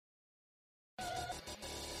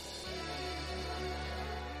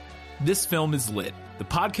This Film is Lit, the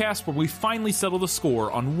podcast where we finally settle the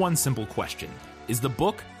score on one simple question. Is the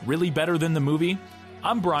book really better than the movie?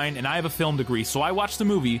 I'm Brian, and I have a film degree, so I watch the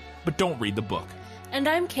movie, but don't read the book. And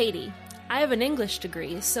I'm Katie. I have an English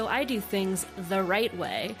degree, so I do things the right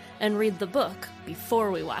way and read the book before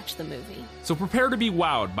we watch the movie. So prepare to be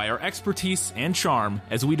wowed by our expertise and charm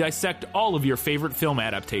as we dissect all of your favorite film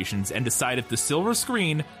adaptations and decide if the silver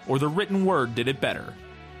screen or the written word did it better.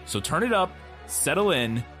 So turn it up, settle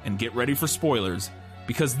in, and get ready for spoilers,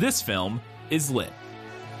 because this film is lit.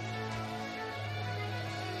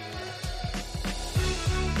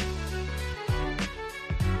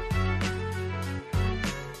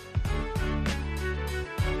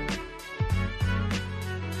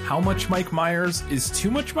 How much Mike Myers is too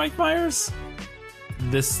much Mike Myers?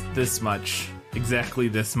 This much. Exactly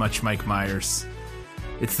this much Mike Myers.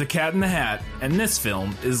 It's The Cat in the Hat, and this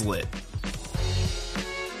film is lit.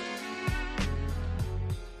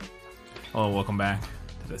 Hello, welcome back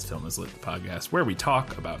to This Film is Lit, the podcast, where we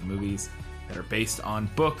talk about movies that are based on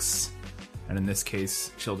books, and in this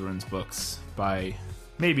case, children's books, by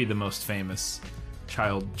maybe the most famous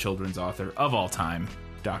children's author of all time,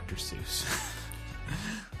 Dr. Seuss.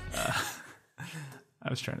 I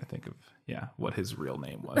was trying to think of what his real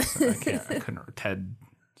name was. I couldn't. Ted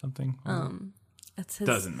something. That's his,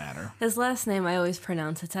 doesn't matter. His last name I always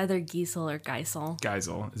pronounce. It's either Giesel or Geisel.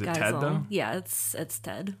 Geisel. Is it Geisel. Ted though? Yeah, it's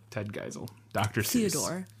Ted. Ted Geisel. Dr. Seuss.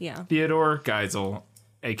 Theodore. Yeah. Theodore Geisel,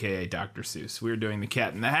 aka Dr. Seuss. We're doing The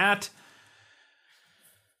Cat in the Hat.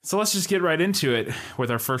 So let's just get right into it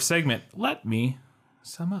with our first segment. Let me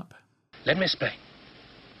sum up. Let me explain.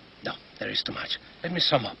 No, there is too much. Let me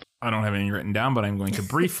sum up. I don't have any written down, but I'm going to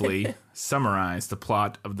briefly summarize the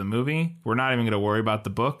plot of the movie. We're not even going to worry about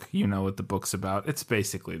the book. You know what the book's about. It's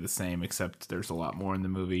basically the same, except there's a lot more in the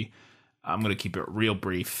movie. I'm going to keep it real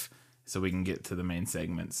brief so we can get to the main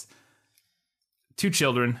segments. Two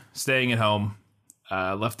children staying at home,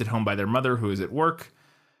 left at home by their mother, who is at work.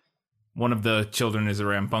 One of the children is a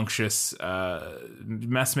rambunctious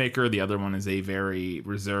messmaker. The other one is a very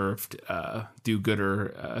reserved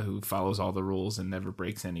do-gooder who follows all the rules and never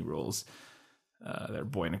breaks any rules. They're a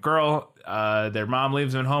boy and a girl. Their mom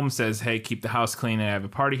leaves them at home, says, hey, keep the house clean. I have a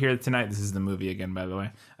party here tonight. This is the movie again, by the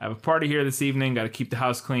way. I have a party here this evening. Got to keep the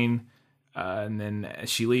house clean. And then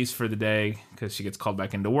she leaves for the day because she gets called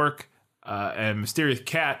back into work. And a mysterious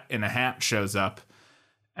cat in a hat shows up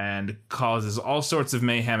and causes all sorts of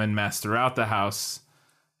mayhem and mess throughout the house,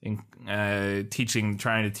 trying to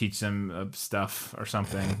teach them stuff or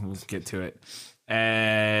something. We'll get to it.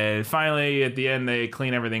 And finally, at the end, they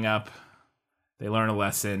clean everything up. They learn a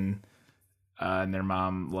lesson, and their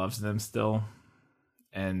mom loves them still.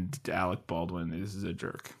 And Alec Baldwin is a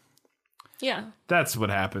jerk. Yeah. That's what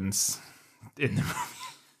happens in the movie.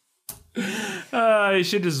 You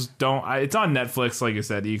should just don't. It's on Netflix, like I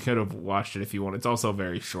said. You could have watched it if you want. It's also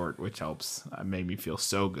very short, which helps. It made me feel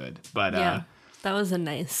so good. But yeah, that was a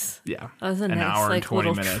nice. Yeah, that was an nice, hour and 20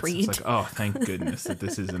 little minutes. treat. It's like, oh, thank goodness that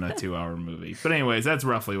this isn't a 2-hour movie. But anyways, that's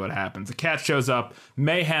roughly what happens. The cat shows up.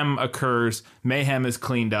 Mayhem occurs. Mayhem is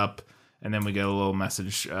cleaned up, and then we get a little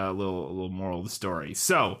message, a little moral of the story.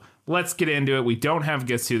 So let's get into it. We don't have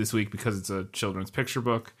Guess Who this week because it's a children's picture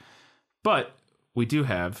book, but we do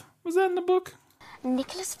have. Was that in the book?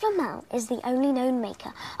 Nicholas Flamel is the only known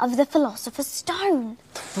maker of the Philosopher's Stone.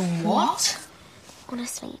 The what?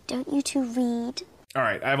 Honestly, don't you two read? All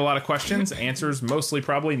right, I have a lot of questions. Answers mostly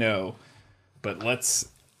probably no, but let's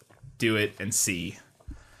do it and see.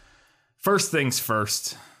 First things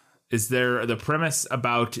first, is there the premise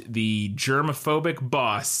about the germophobic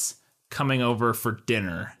boss coming over for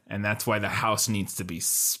dinner, and that's why the house needs to be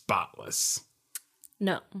spotless?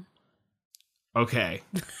 No. Okay.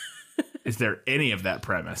 Is there any of that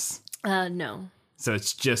premise? No. So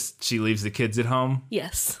it's just she leaves the kids at home?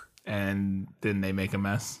 Yes. And then they make a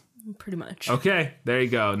mess? Pretty much. Okay, there you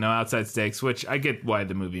go. No outside stakes, which I get why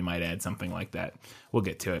the movie might add something like that. We'll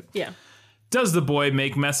get to it. Yeah. Does the boy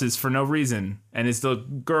make messes for no reason? And is the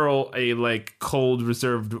girl a, cold,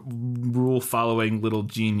 reserved, rule-following little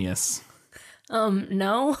genius?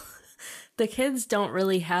 No. The kids don't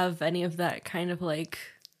really have any of that kind of,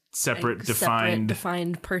 Separate, defined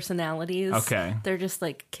defined personalities. Okay. They're just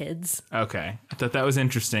kids. Okay. I thought that was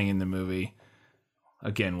interesting in the movie.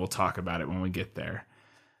 Again, we'll talk about it when we get there.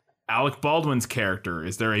 Alec Baldwin's character,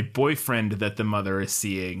 is there a boyfriend that the mother is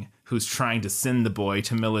seeing who's trying to send the boy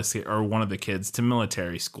to or one of the kids to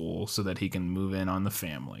military school so that he can move in on the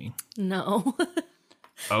family? No.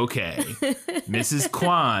 Okay. Mrs.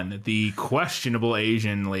 Kwan, the questionable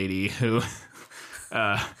Asian lady who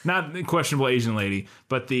not the questionable Asian lady,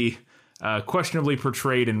 but the questionably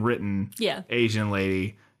portrayed and written Asian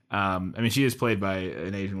lady I mean, she is played by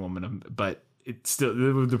an Asian woman, but it's still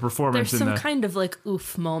the performance. There's some kind of like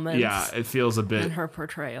oof moments. Yeah, it feels a bit in her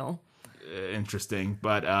portrayal. Interesting.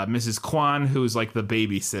 But Mrs. Kwan, who's like the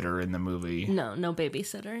babysitter in the movie. No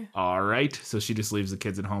babysitter. All right. So she just leaves the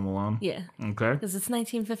kids at home alone? Yeah. Okay. Because it's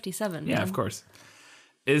 1957. Yeah, man. of course.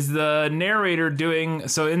 Is the narrator doing...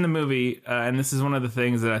 So in the movie, and this is one of the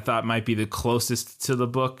things that I thought might be the closest to the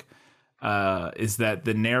book, is that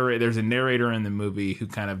there's a narrator in the movie who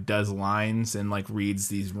kind of does lines and like reads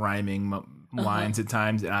these rhyming lines at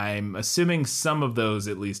times, and I'm assuming some of those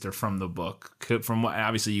at least are from the book. From what,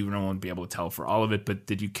 obviously you won't be able to tell for all of it, but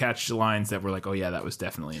did you catch the lines that were like, oh yeah, that was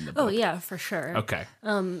definitely in the book? Oh yeah, for sure. Okay.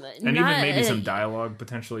 And even maybe some dialogue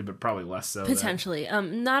potentially, but probably less so. Potentially.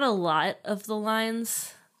 Not a lot of the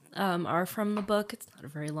lines are from the book. It's not a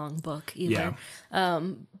very long book either. Yeah.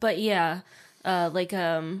 But yeah,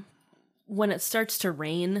 when it starts to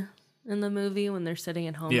rain in the movie, when they're sitting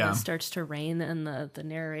at home, it starts to rain, and the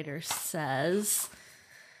narrator says,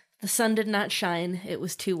 "The sun did not shine, it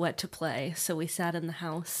was too wet to play, so we sat in the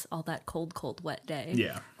house all that cold, cold, wet day."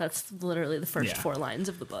 Yeah. That's literally the first 4 lines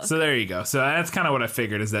of the book. So there you go. So that's kind of what I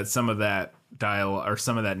figured, is that some of that dialogue or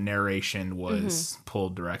some of that narration was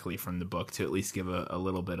pulled directly from the book to at least give a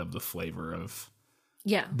little bit of the flavor of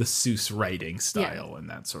the Seuss writing style and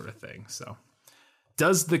that sort of thing. So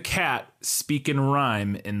does the cat speak in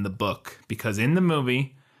rhyme in the book? Because in the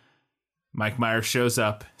movie, Mike Myers shows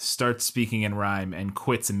up, starts speaking in rhyme, and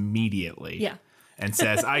quits immediately. Yeah. And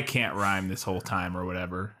says, I can't rhyme this whole time or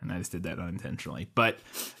whatever. And I just did that unintentionally. But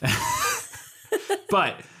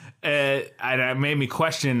it made me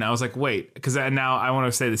question. I was like, wait, because now I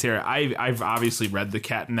want to say this here. I've obviously read The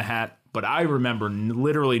Cat in the Hat, but I remember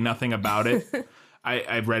literally nothing about it.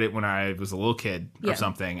 I read it when I was a little kid or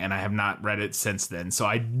something, and I have not read it since then. So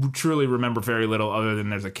I truly remember very little other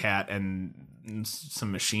than there's a cat and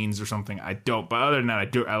some machines or something. But other than that, I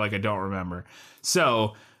don't remember.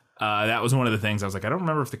 So that was one of the things I was like, I don't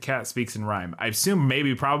remember if the cat speaks in rhyme. I assume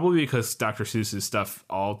probably because Dr. Seuss's stuff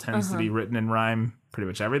all tends to be written in rhyme, pretty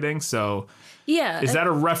much everything. So is that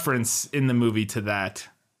a reference in the movie to that?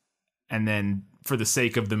 And then for the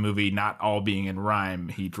sake of the movie not all being in rhyme,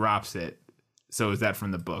 he drops it. So is that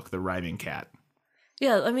from the book, The Rhyming Cat?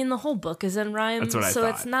 Yeah, I mean the whole book is in rhyme. That's what I thought.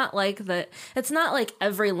 It's not like that. It's not like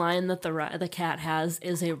every line that the cat has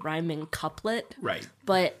is a rhyming couplet. Right.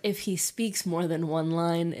 But if he speaks more than one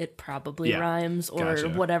line, it probably rhymes, or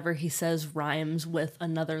whatever he says rhymes with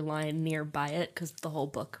another line nearby it, because the whole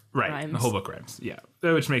book rhymes. The whole book rhymes. Yeah,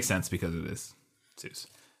 which makes sense because it is Seuss.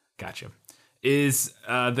 Gotcha. Is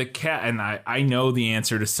the cat, and I know the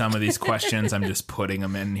answer to some of these questions. I'm just putting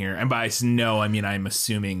them in here. And by know, I mean I'm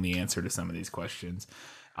assuming the answer to some of these questions.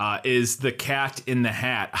 Is the cat in the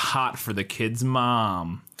hat hot for the kid's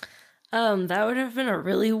mom? That would have been a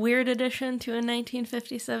really weird addition to a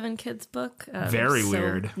 1957 kids book. Very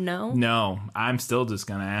weird. No, I'm still just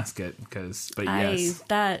gonna ask it yes.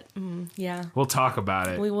 We'll talk about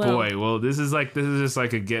it. We will. Boy, well, this is just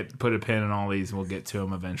like put a pin in all these, and we'll get to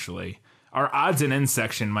them eventually. Our odds and ends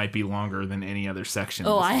section might be longer than any other section.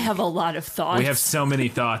 Oh, I have a lot of thoughts. We have so many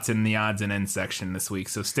thoughts in the odds and ends section this week,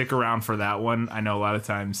 so stick around for that one. I know a lot of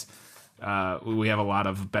times we have a lot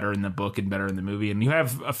of better in the book and better in the movie, and you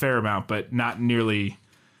have a fair amount, but not nearly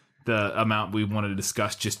the amount we wanted to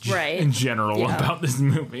discuss just in general about this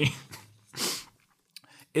movie.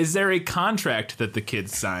 Is there a contract that the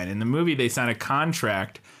kids sign? In the movie, they sign a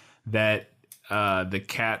contract that the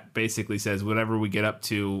cat basically says, whatever we get up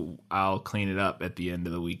to, I'll clean it up at the end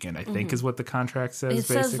of the weekend, I think is what the contract says. It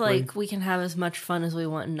says, like, we can have as much fun as we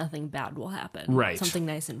want and nothing bad will happen. Right. Something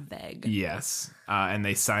nice and vague. Yes. And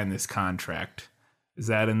they sign this contract. Is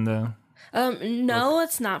that in the... No,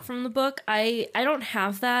 it's not from the book. I don't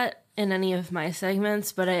have that in any of my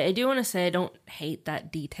segments, but I do want to say I don't hate that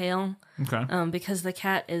detail. Okay. Because the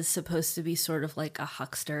cat is supposed to be sort of like a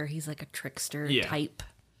huckster. He's like a trickster type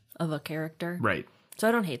of a character. Right. So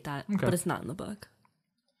I don't hate that, but it's not in the book.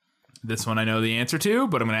 This one I know the answer to,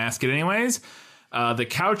 but I'm going to ask it anyways. The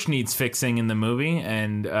couch needs fixing in the movie,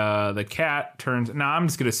 and the cat turns... Now, I'm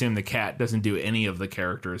just going to assume the cat doesn't do any of the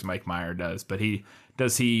characters Mike Myers does, but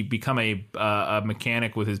does he become a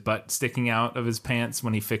mechanic with his butt sticking out of his pants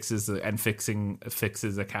when he fixes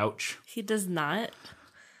a couch? He does not.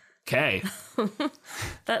 Okay.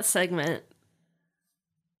 That segment...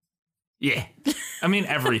 Yeah. I mean,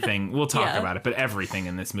 everything. We'll talk about it, but everything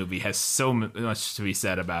in this movie has so much to be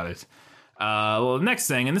said about it. Well, next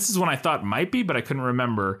thing, and this is one I thought might be, but I couldn't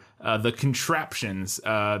remember, the contraptions.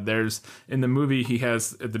 There's, in the movie,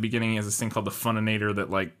 at the beginning, he has this thing called the Funinator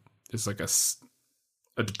that, like, is like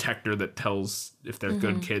a detector that tells if they're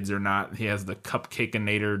good kids or not. He has the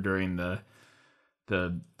Cupcakeinator during the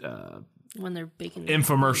when they're baking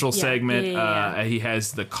infomercial segment. Yeah. He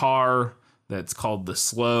has the car that's called the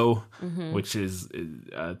Slow, which is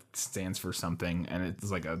stands for something, and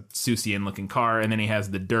it's like a Seussian looking car. And then he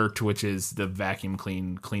has the Dirt, which is the vacuum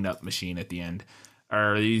cleanup machine at the end.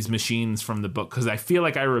 Are these machines from the book? Because I feel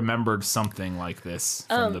like I remembered something like this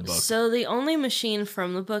from the book. So the only machine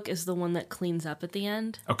from the book is the one that cleans up at the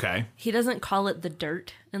end. Okay. He doesn't call it the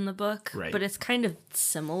Dirt in the book, Right. but it's kind of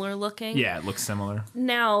similar looking. Yeah, it looks similar.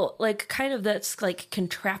 Now, like, kind of that's like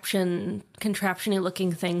contraption-y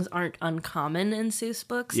looking things aren't uncommon in Seuss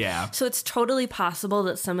books. Yeah. So it's totally possible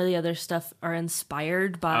that some of the other stuff are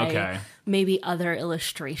inspired by maybe other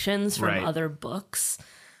illustrations from other books.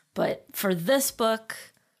 But for this book,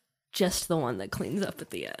 just the one that cleans up at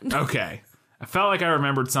the end. Okay. I felt like I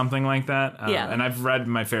remembered something like that. Yeah. And I've read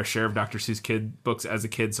my fair share of Dr. Seuss kid books as a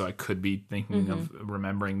kid, so I could be thinking of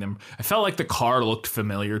remembering them. I felt like the car looked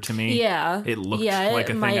familiar to me. Yeah. It looked like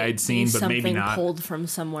a thing I'd seen, but maybe not. Something pulled from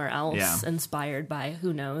somewhere else, inspired by,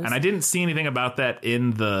 who knows. And I didn't see anything about that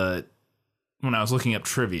when I was looking up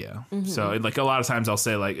trivia. So like a lot of times I'll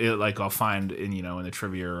say I'll find in the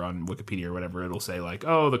trivia or on Wikipedia or whatever, it'll say like,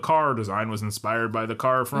 oh, the car design was inspired by the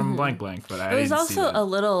car from blank blank. But I it was didn't also see that. a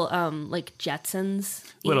little like Jetsons.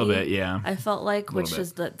 A little bit, yeah. I felt like, which bit.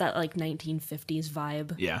 is that like 1950s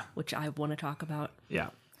vibe. Yeah. Which I want to talk about. Yeah.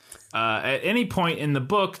 At any point in the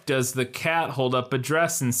book, does the cat hold up a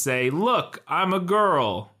dress and say, look, I'm a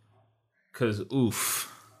girl? Because oof.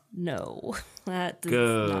 No, that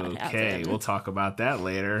does not happen. Okay, we'll talk about that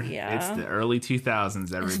later. Yeah. It's the early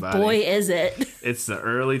 2000s, everybody. Boy, is it. It's the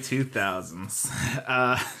early 2000s.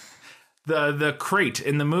 The crate.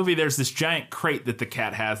 In the movie, there's this giant crate that the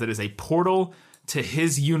cat has that is a portal to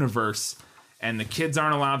his universe, and the kids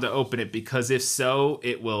aren't allowed to open it because if so,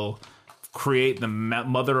 it will create the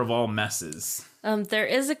mother of all messes. There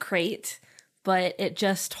is a crate, but it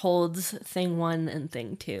just holds thing 1 and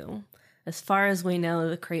thing 2. As far as we know,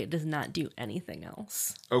 the crate does not do anything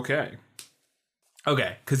else. Okay,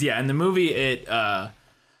 because in the movie it's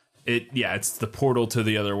the portal to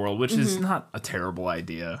the other world, which is not a terrible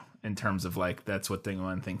idea in terms of like that's what thing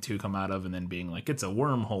 1, thing 2 come out of, and then being like it's a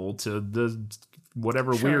wormhole to the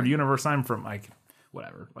whatever weird universe I'm from. Like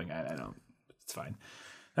whatever, like I don't. It's fine.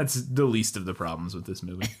 That's the least of the problems with this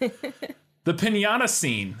movie. The piñata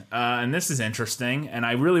scene, and this is interesting, and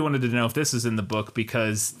I really wanted to know if this is in the book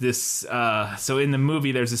because this, so in the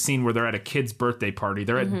movie there's a scene where they're at a kid's birthday party.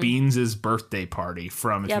 They're at Beans' birthday party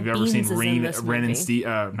from, if you've ever seen Ren and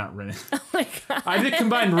Stimpy, not Ren. Oh my God. I did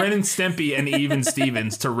combine Ren and Stimpy and Even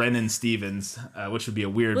Stevens to Ren and Stevens, which would be a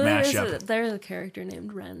weird mashup. There's a character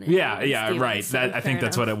named Ren. Yeah, Stevens, right. So I think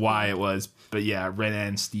that's enough. why it was, but yeah, Ren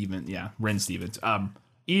and Stevens, Ren Stevens.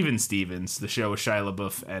 Even Stevens, the show with Shia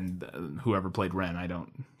LaBeouf and whoever played Ren.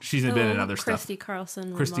 She's been in other stuff. Christy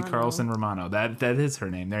Carlson Romano. That is her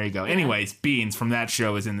name. There you go. Yeah. Anyways, Beans from that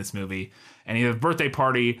show is in this movie, and he has a birthday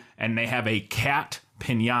party, and they have a cat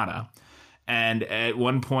piñata. And at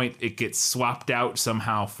one point, it gets swapped out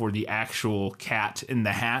somehow for the actual cat in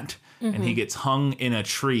the hat, and he gets hung in a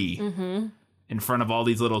tree in front of all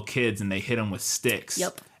these little kids, and they hit him with sticks.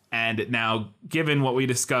 Yep. And now, given what we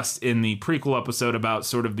discussed in the prequel episode about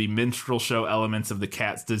sort of the minstrel show elements of the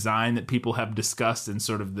cat's design that people have discussed and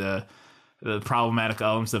sort of the problematic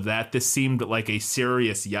elements of that, this seemed like a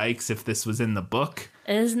serious yikes if this was in the book.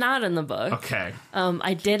 It is not in the book. Okay.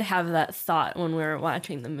 I did have that thought when we were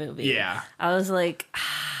watching the movie. Yeah. I was like...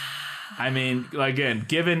 I mean, again,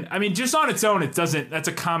 just on its own, it doesn't. That's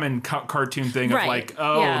a common cartoon thing of like,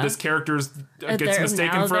 this character's gets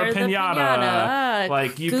mistaken for a piñata.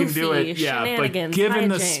 Like you can do it, Like given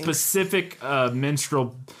the specific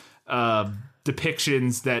minstrel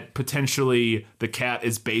depictions that potentially the cat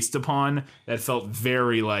is based upon, that felt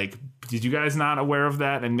very like. Did you guys not aware of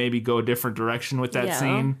that and maybe go a different direction with that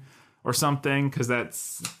scene or something? Because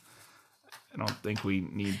that's. I don't think we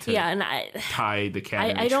need to tie the cat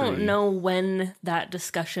in a tree. I don't know when that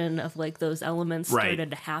discussion of like those elements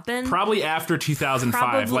started to happen. Probably after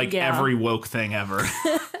 2005, every woke thing ever.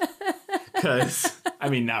 Because,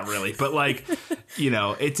 not really, but like,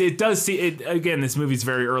 it does see it again. This movie's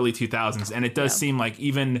very early 2000s, and it does seem like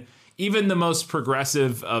even the most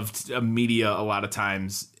progressive of media, a lot of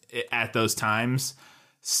times at those times,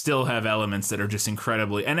 still have elements that are just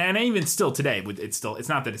incredibly and even still today it's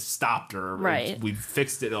not that it's stopped or we've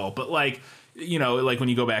fixed it all, but like when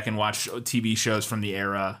you go back and watch TV shows from the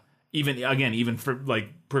era, even for like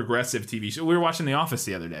progressive TV shows. We were watching The Office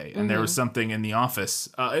the other day, and there was something in The Office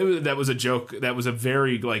that was a joke that was a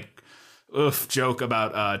very like joke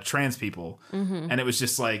about trans people. And it was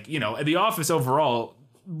just like, you know, The Office overall,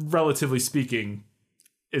 relatively speaking,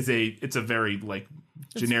 it's a very like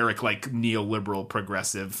generic like neoliberal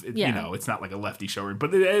progressive, you know, it's not like a lefty show,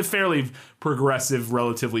 but a fairly progressive,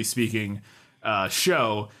 relatively speaking,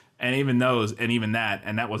 show. And even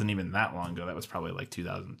that wasn't even that long ago. That was probably like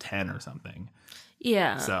 2010 or something.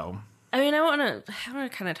 Yeah. So I mean, I want to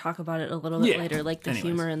kind of talk about it a little bit later, like the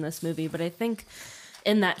humor in this movie. But I think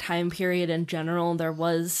in that time period in general, there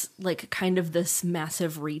was like kind of this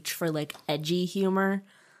massive reach for like edgy humor,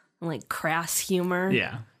 like crass humor.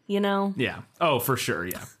 Yeah. You know? Yeah. Oh, for sure.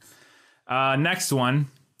 Yeah. Next one,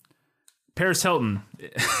 Paris Hilton.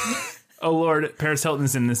 Oh Lord, Paris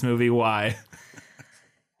Hilton's in this movie. Why?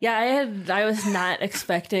 Yeah, I was not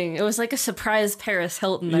expecting. It was like a surprise Paris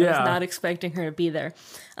Hilton. I was not expecting her to be there.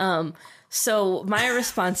 So my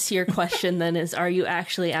response to your question then is, are you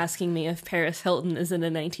actually asking me if Paris Hilton is in a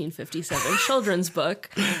 1957 children's book?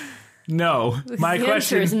 No. My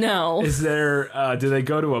question is no. Is there, do they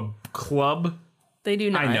go to a club? They do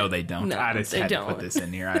not. I know they don't. No, I just had don't. to put this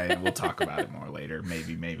in here. We'll talk about it more later.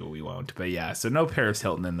 Maybe we won't. But yeah, so no Paris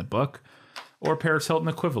Hilton in the book or Paris Hilton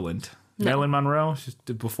equivalent. No. Marilyn Monroe, she's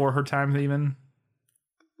before her time even?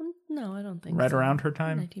 No, I don't think right so. Around her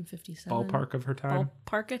time? 1957. Ballpark of her time?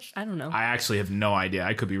 Ballparkish? I don't know. I actually have no idea.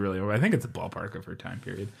 I could be really wrong. I think it's a ballpark of her time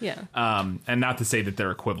period. Yeah. And not to say that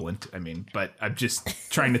they're equivalent, I mean, but I'm just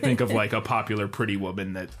trying to think of like a popular pretty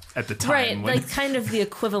woman that at the time. Right, like kind of the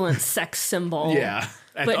equivalent sex symbol. Yeah.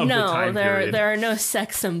 But no, there are no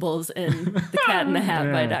sex symbols in The Cat in the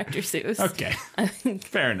Hat by Dr. Seuss. Okay.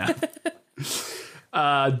 Fair enough.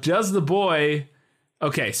 Does the boy...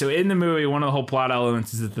 Okay, so in the movie, one of the whole plot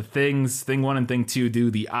elements is that the thing one and thing two do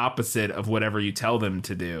the opposite of whatever you tell them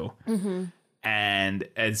to do. Mm-hmm. And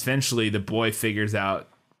eventually the boy figures out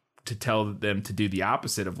to tell them to do the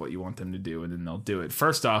opposite of what you want them to do, and then they'll do it.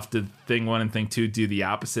 First off, did thing one and thing two do the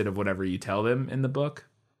opposite of whatever you tell them in the book?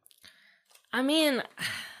 I mean...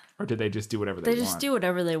 Or did they just do whatever they want? They just do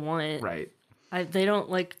whatever they want. Right. They don't,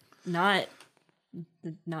 like, not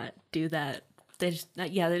do that. They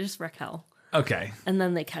just wreck hell. Okay. And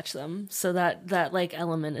then they catch them. So that like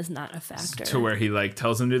element is not a factor. To where he like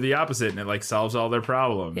tells them to do the opposite and it like solves all their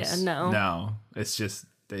problems. Yeah, no. No. It's just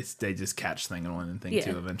they just catch thing one and thing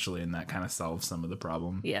two eventually, and that kind of solves some of the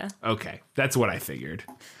problem. Yeah. Okay. That's what I figured.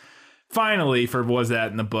 Finally, for was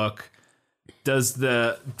that in the book, do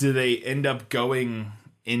they end up going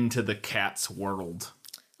into the cat's world?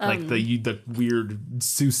 Like the weird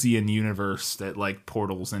Seussian universe that like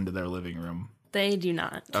portals into their living room. They do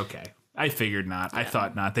not. Okay. I figured not. Yeah. I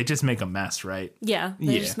thought not. They just make a mess, right? Yeah,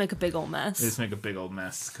 they just make a big old mess. They just make a big old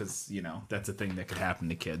mess because, you know, that's a thing that could happen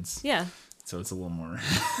to kids. Yeah. So it's a little more...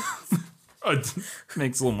 it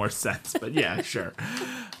makes a little more sense. But yeah, sure.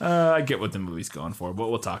 I get what the movie's going for, but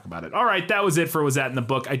we'll talk about it. All right, that was it for Was That in the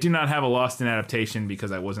Book. I do not have a Lost in adaptation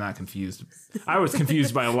because I was not confused. I was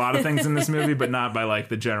confused by a lot of things in this movie, but not by like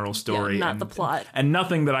the general story. Yeah, not the plot. And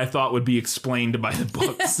nothing that I thought would be explained by the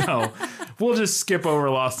book. So we'll just skip over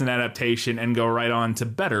Lost in adaptation and go right on to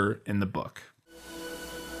Better in the Book.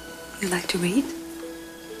 You like to read?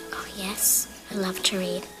 Oh, yes. I love to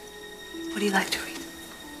read. What do you like to read?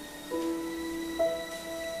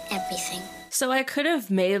 Everything. So I could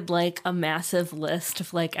have made like a massive list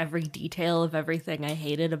of like every detail of everything I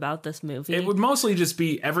hated about this movie. It would mostly just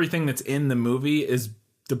be everything that's in the movie is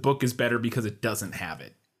the book is better because it doesn't have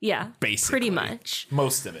it. Yeah, basically. Pretty much.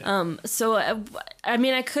 Most of it. So, I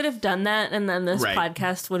mean, I could have done that, and then this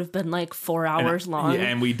podcast would have been like 4 hours long. Yeah,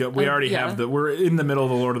 and we already have we're in the middle of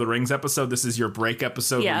the Lord of the Rings episode. This is your break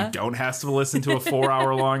episode where you don't have to listen to a 4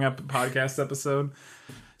 hour long podcast episode.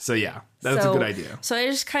 So yeah, that's a good idea. So I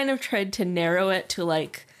just kind of tried to narrow it to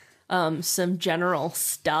like some general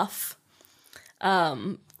stuff.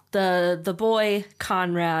 The boy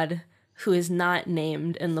Conrad, who is not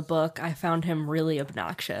named in the book, I found him really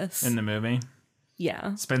obnoxious. In the movie?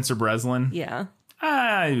 Yeah. Spencer Breslin? Yeah.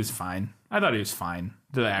 He was fine. I thought he was fine.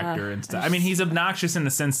 The actor and stuff. I mean, he's obnoxious in the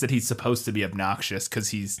sense that he's supposed to be obnoxious because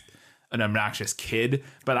he's an obnoxious kid,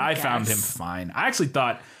 but I found him fine. I actually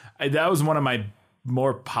thought that was one of my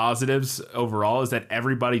more positives overall, is that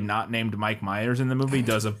everybody not named Mike Myers in the movie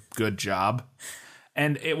does a good job.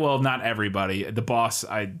 And not everybody. The boss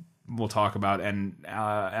we'll talk about, and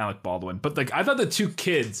Alec Baldwin. But like, I thought the two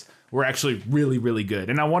kids were actually really, really good.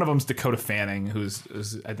 And now one of them's Dakota Fanning, who's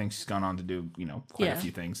I think she's gone on to do, quite a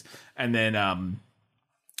few things. And then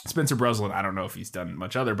Spencer Breslin, I don't know if he's done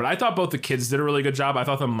much other, but I thought both the kids did a really good job. I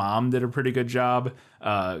thought the mom did a pretty good job,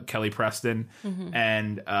 Kelly Preston. Mm-hmm.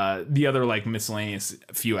 And the other like miscellaneous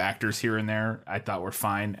few actors here and there I thought were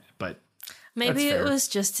fine, but Maybe it was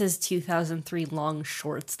just his 2003 long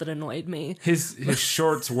shorts that annoyed me. His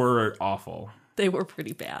shorts were awful. They were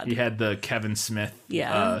pretty bad. He had the Kevin Smith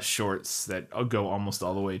shorts that go almost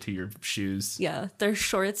all the way to your shoes. Yeah, they're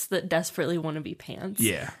shorts that desperately want to be pants.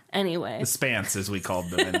 Yeah. Anyway. The Spants, as we called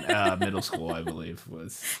them in middle school, I believe,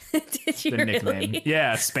 was Did you the nickname. really?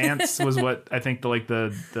 Yeah, Spants was what I think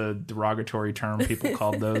the derogatory term people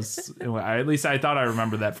called those. At least I thought I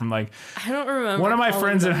remember that from I don't remember. one of my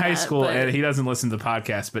friends in high that, school, but... and he doesn't listen to the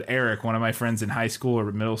podcast, but Eric, one of my friends in high school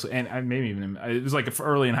or middle school, and maybe even it was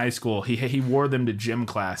early in high school, he wore them to gym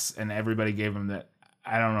class, and everybody gave him that.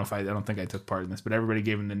 I don't think I took part in this, but everybody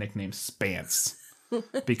gave him the nickname Spants.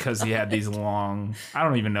 Because he had these long, I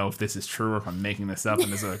don't even know if this is true or if I'm making this up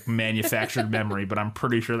and it's a manufactured memory, but I'm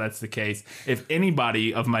pretty sure that's the case. If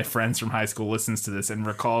anybody of my friends from high school listens to this and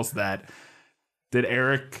recalls that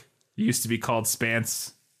Eric used to be called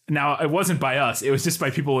Spants. Now, it wasn't by us. It was just by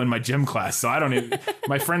people in my gym class. So I don't even,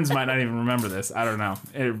 my friends might not even remember this. I don't know.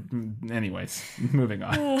 Anyways, moving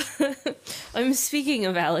on. I'm speaking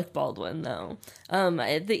of Alec Baldwin, though.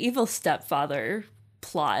 The evil stepfather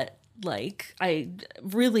plot, I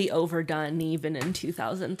really overdone even in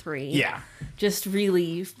 2003. Yeah. Just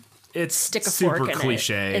really stick a super fork in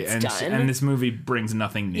cliche, it. It's done. And this movie brings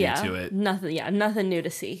nothing new to it. Nothing new to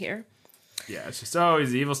see here. Yeah, it's just,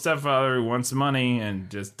 he's the evil stepfather who wants money and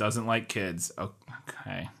just doesn't like kids.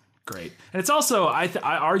 Okay, great. And it's also, I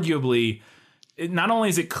arguably, not only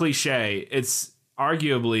is it cliche, it's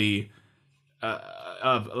arguably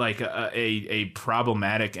a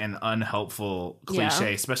problematic and unhelpful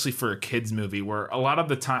cliche, especially for a kids movie, where a lot of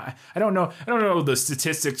the time, I don't know the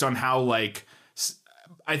statistics on how I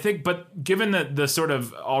think, but given the sort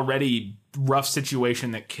of already rough situation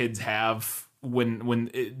that kids have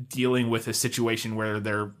when dealing with a situation where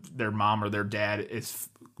their mom or their dad is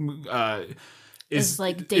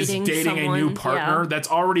dating someone, a new partner, that's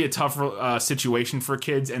already a tough situation for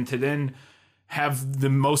kids, and to then have the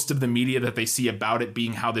most of the media that they see about it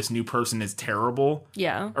being how this new person is terrible,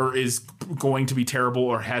 or is going to be terrible,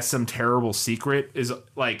 or has some terrible secret, is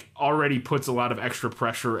already puts a lot of extra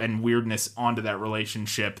pressure and weirdness onto that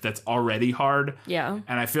relationship that's already hard. Yeah,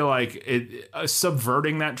 and I feel like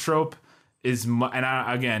subverting that trope is,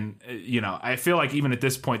 I feel like even at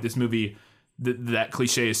this point, this movie, that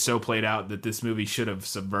cliche is so played out that this movie should have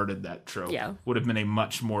subverted that trope. Yeah. Would have been a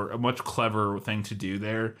much cleverer thing to do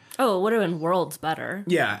there. Oh, it would have been worlds better.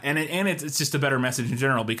 Yeah, and it's just a better message in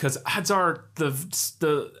general, because odds are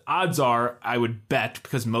I would bet,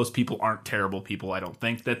 because most people aren't terrible people, I don't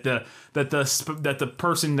think, that the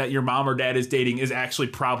person that your mom or dad is dating is actually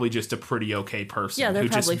probably just a pretty okay person. Yeah, they're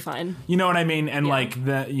probably fine. You know what I mean? And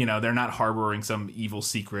they're not harboring some evil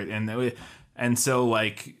secret, and so,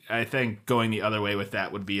 I think going the other way with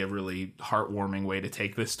that would be a really heartwarming way to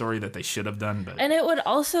take this story that they should have done. And it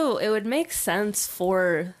would make sense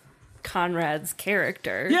for Conrad's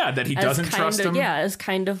character. Yeah, that he doesn't trust him. Yeah, as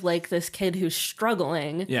kind of like this kid who's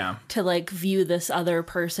struggling. Yeah. To view this other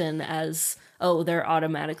person as, they're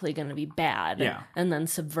automatically going to be bad. Yeah. And then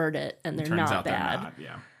subvert it, and they're not bad. They're not,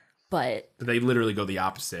 yeah. But they literally go the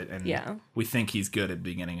opposite, and we think he's good at the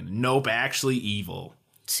beginning, and nope, actually evil.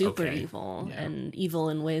 Super evil, and evil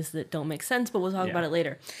in ways that don't make sense, but we'll talk about it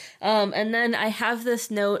later. And then I have this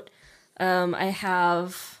note. I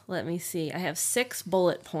have 6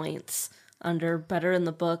 bullet points under better in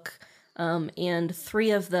the book, and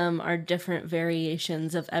 3 of them are different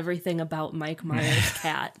variations of everything about Mike Myers'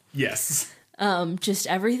 cat. Yes. Just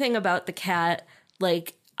everything about the cat.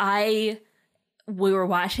 We were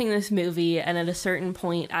watching this movie, and at a certain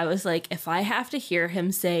point, I was like, if I have to hear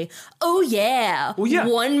him say, "Oh yeah,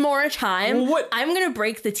 one more time," I'm gonna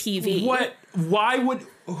break the TV. What? Why would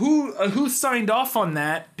who signed off on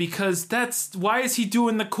that? Because why is he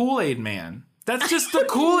doing the Kool-Aid Man? That's just the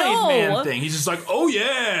Kool-Aid Man thing. He's just like, "Oh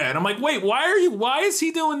yeah," and I'm like, "Wait, why is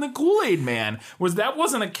he doing the Kool-Aid Man? Wasn't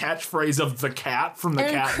a catchphrase of the cat from the Cat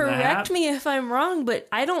in the Hat?" Correct me if I'm wrong, but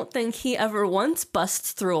I don't think he ever once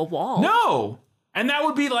busts through a wall. No. And that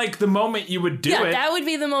would be the moment you would do it. Yeah, that would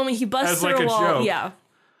be the moment he busts through a wall. Joke. Yeah.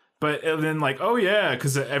 But then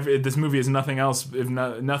because this movie is nothing else, if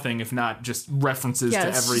not just references to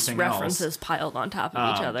everything else. References piled on top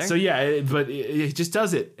of each other. So but he just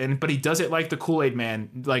does it, but he does it like the Kool-Aid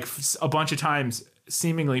Man, a bunch of times,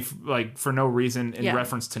 seemingly for no reason, in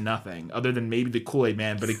reference to nothing other than maybe the Kool-Aid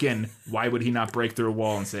Man. But again, why would he not break through a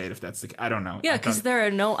wall and say it if that's I don't know. Yeah, because there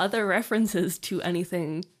are no other references to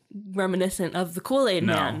anything reminiscent of the Kool-Aid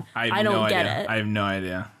Man. I don't get it. I have no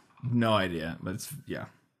idea. No idea. But it's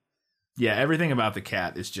yeah, everything about the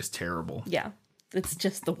cat is just terrible. Yeah, it's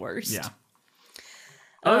just the worst. Yeah.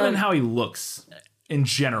 Other than how he looks in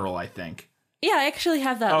general, I think Yeah, I actually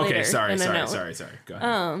have that later. Okay, sorry. Go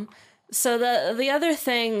ahead. So the other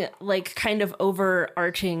thing, like kind of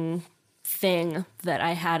overarching thing that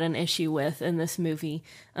I had an issue with in this movie,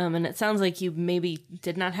 and it sounds like you maybe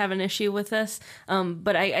did not have an issue with this,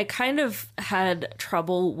 but I kind of had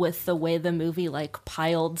trouble with the way the movie like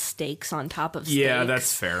piled stakes on top of stakes. Yeah,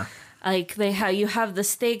 that's fair. Like you have the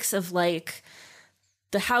stakes of like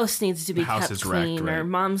the house needs to be kept clean, wrecked, right? or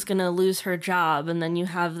mom's gonna lose her job, and then you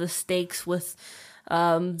have the stakes with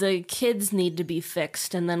the kids need to be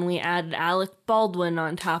fixed, and then we add Alec Baldwin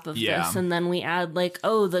on top of this, and then we add like,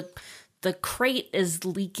 oh, the crate is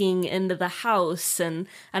leaking into the house, and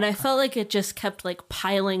I felt like it just kept like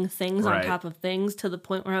piling things on top of things to the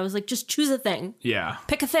point where I was like, just choose a thing. Yeah.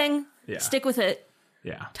 Pick a thing. Yeah. Stick with it.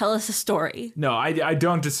 Yeah. Tell us a story. No, I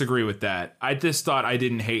don't disagree with that. I just thought I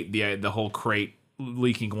didn't hate the whole crate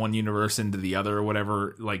leaking one universe into the other or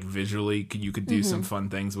whatever. Like visually, you could do some fun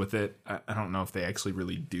things with it. I don't know if they actually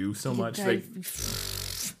really do so much. They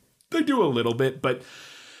do a little bit, but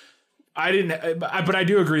I didn't. But I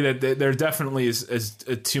do agree that there definitely is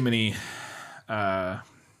too many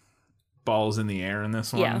balls in the air in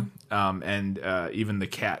this one. Yeah. And even the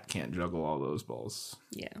cat can't juggle all those balls.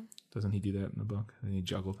 Yeah. Doesn't he do that in the book? Doesn't he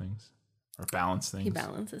juggle things or balance things? He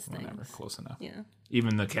balances Whatever, things. close enough. Yeah.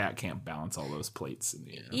 Even the cat can't balance all those plates in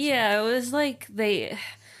the air. Yeah, it was like they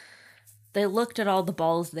looked at all the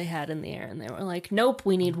balls they had in the air and they were like, nope,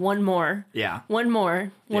 we need one more. Yeah. One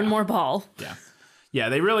more ball. Yeah. Yeah,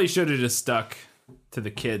 they really should have just stuck to the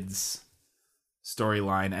kids'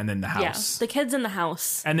 storyline and then the house. Yeah, the kids in the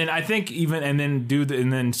house. And then I think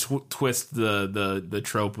twist the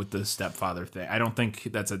trope with the stepfather thing. I don't think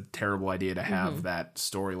that's a terrible idea to have that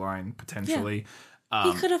storyline potentially.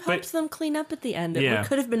 He could have helped them clean up at the end. It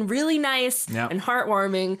could have been really nice and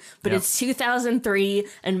heartwarming, but it's 2003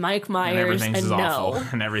 and Mike Myers, and everything's awful.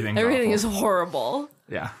 And everything is horrible.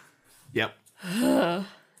 Yeah. Yep.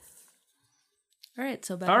 All right,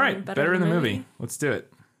 so better in the movie. Let's do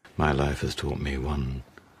it. My life has taught me one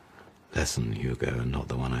lesson, Hugo, and not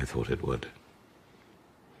the one I thought it would.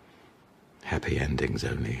 Happy endings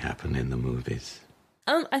only happen in the movies.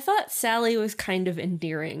 I thought Sally was kind of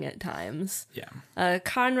endearing at times. Yeah.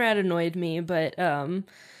 Conrad annoyed me, but I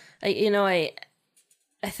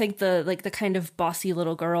think the kind of bossy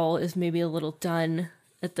little girl is maybe a little done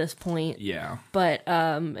at this point. Yeah. But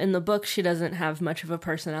in the book, she doesn't have much of a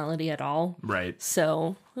personality at all. Right.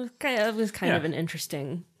 So it was kind of an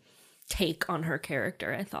interesting take on her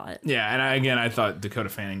character, I thought. Yeah, and I thought Dakota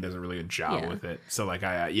Fanning does a really good job with it. So like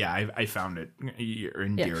I found it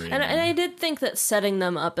endearing. Yeah. And I did think that setting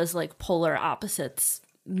them up as like polar opposites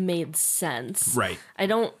made sense. Right. I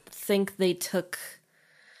don't think they took.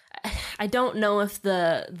 I don't know if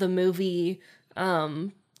the movie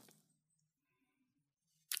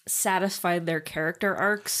satisfied their character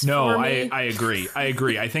arcs. No, for me. I agree.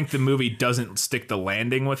 I think the movie doesn't stick the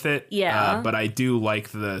landing with it. Yeah. But I do like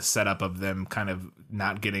the setup of them kind of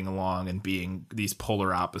not getting along and being these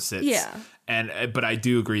polar opposites. Yeah. But I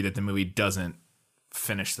do agree that the movie doesn't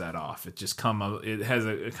finish that off. It has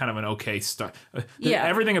a kind of an okay start.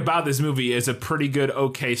 Everything about this movie is a pretty good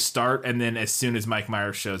okay start, and then as soon as Mike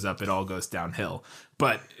Myers shows up, it all goes downhill.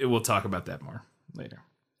 But we'll talk about that more later.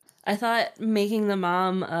 I thought making the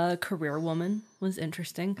mom a career woman was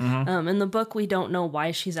interesting. In the book, we don't know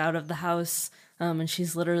why she's out of the house, and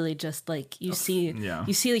she's literally just like you see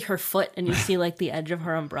her foot and you see like the edge of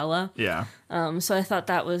her umbrella. Yeah. So I thought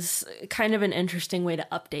that was kind of an interesting way to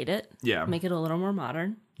update it. Yeah. Make it a little more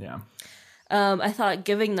modern. Yeah. I thought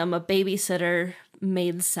giving them a babysitter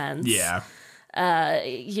made sense. Yeah.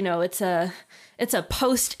 It's a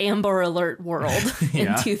post Amber Alert world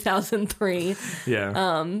in 2003.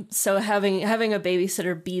 Yeah. So having a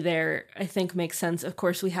babysitter be there, I think makes sense. Of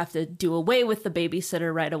course, we have to do away with the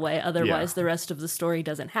babysitter right away. Otherwise, the rest of the story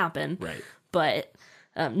doesn't happen. Right. But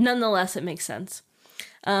nonetheless, it makes sense.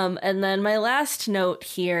 And then my last note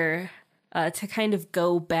here, to kind of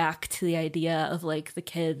go back to the idea of like the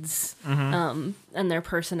kids and their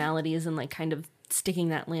personalities and like kind of sticking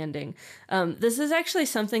that landing. This is actually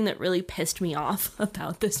something that really pissed me off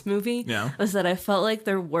about this movie. Yeah. Was that I felt like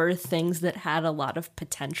there were things that had a lot of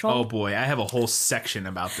potential. Oh boy, I have a whole section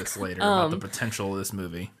about this later, about the potential of this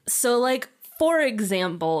movie. So like For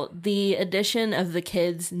example, the addition of the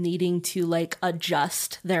kids needing to like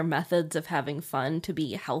adjust their methods of having fun to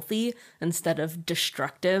be healthy instead of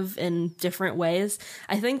destructive in different ways.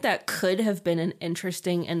 I think that could have been an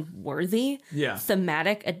interesting and worthy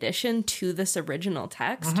thematic addition to this original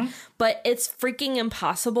text. But it's freaking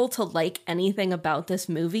impossible to like anything about this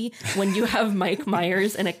movie when you have Mike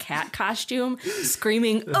Myers in a cat costume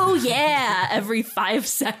screaming, "Oh yeah," every 5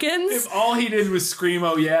 seconds. If all he did was scream,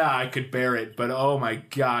 "Oh yeah," I could bear it. But oh my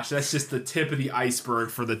gosh, that's just the tip of the iceberg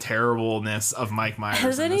for the terribleness of Mike Myers.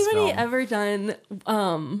 Has anybody ever done,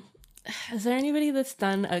 is there anybody that's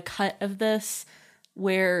done a cut of this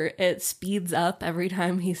where it speeds up every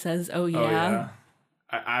time he says, "Oh yeah"? Oh, yeah.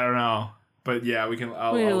 I don't know. But yeah,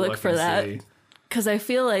 I'll look for that. See. Because I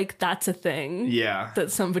feel like that's a thing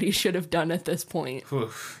that somebody should have done at this point.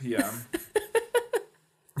 Oof, yeah.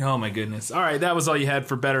 Oh my goodness. All right, that was all you had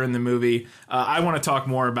for Better in the Movie. I want to talk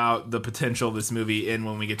more about the potential of this movie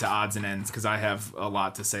when we get to odds and ends, because I have a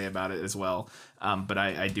lot to say about it as well. But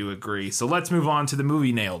I do agree. So let's move on to the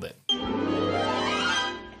movie Nailed It.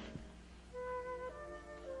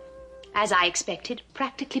 As I expected,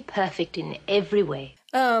 practically perfect in every way.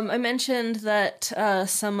 I mentioned that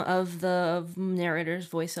some of the narrator's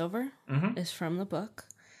voiceover is from the book.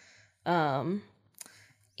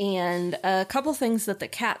 And a couple things that the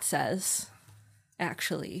cat says,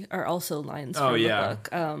 actually, are also lines from the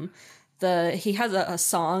book. He has a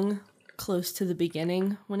song close to the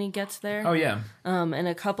beginning when he gets there. Oh, yeah. And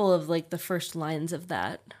a couple of, like, the first lines of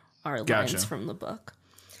that are lines from the book.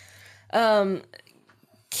 The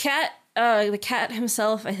cat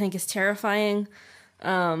himself, I think, is terrifying.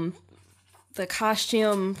 The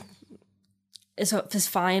costume is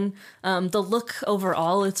fine. The look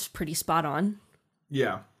overall, it's pretty spot on.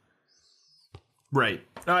 Yeah. Right.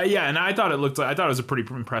 And I thought it was a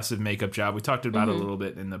pretty impressive makeup job. We talked about it a little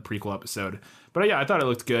bit in the prequel episode. But yeah, I thought it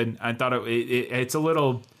looked good. I thought it's a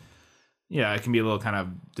little, it can be a little kind of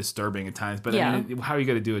disturbing at times. But I mean, how are you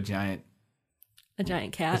going to do a giant cat? A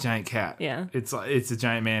giant cat. Yeah. It's a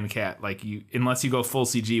giant man cat. Like unless you go full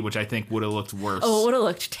CG, which I think would have looked worse. Oh, it would have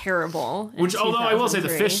looked terrible. Which, although I will say the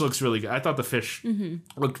fish looks really good. I thought the fish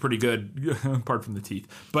looked pretty good, apart from the teeth.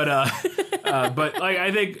 But but like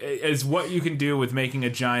I think is what you can do with making a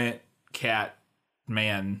giant cat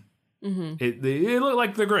man. It looked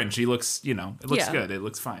like the Grinch. He looks, it looks good. It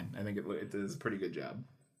looks fine. I think it does a pretty good job.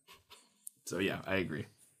 So yeah, I agree.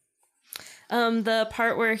 The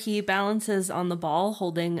part where he balances on the ball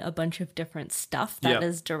holding a bunch of different stuff, that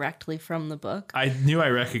is directly from the book. I knew I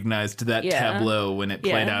recognized that tableau when it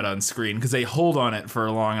played out on screen, because they hold on it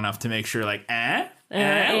for long enough to make sure, like, remember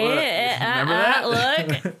that?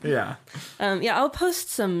 Look. Yeah. I'll post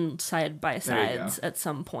some side-by-sides at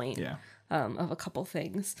some point of a couple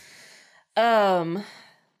things.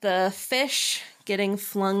 The fish getting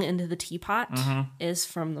flung into the teapot is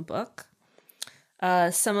from the book.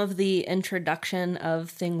 Some of the introduction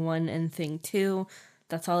of Thing 1 and Thing 2,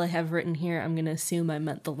 that's all I have written here. I'm going to assume I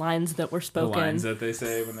meant the lines that were spoken. The lines that they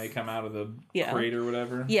say when they come out of the crate or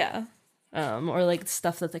whatever. Yeah. Or like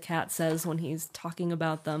stuff that the cat says when he's talking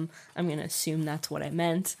about them. I'm going to assume that's what I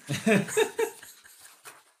meant.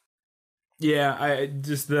 Yeah,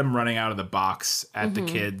 just them running out of the box at the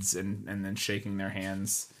kids and then shaking their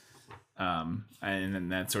hands. And then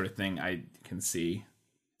that sort of thing I can see.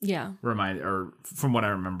 Yeah. From what I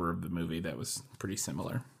remember of the movie, that was pretty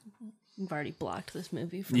similar. I've already blocked this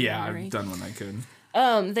movie from memory. I've done what I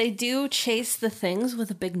could. They do chase the things with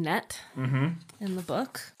a big net in the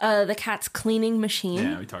book. The cat's cleaning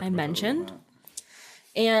machine, we talked about mentioned.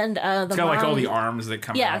 And it's got like all the arms that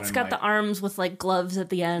come out. Yeah, it's got the arms with like gloves at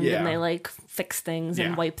the end, and they like fix things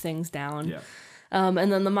and wipe things down. Yeah.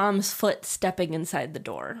 And then the mom's foot stepping inside the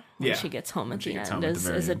door when she gets home at the end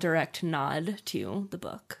is a direct nod to the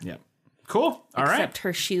book. Yeah. Cool. All right. Except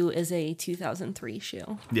her shoe is a 2003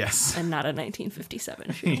 shoe. Yes. And not a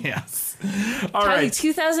 1957 shoe. Yes. All right.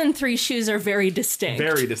 2003 shoes are very distinct.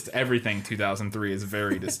 Everything 2003 is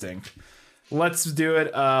very distinct. Let's do it.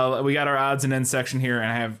 We got our odds and ends section here,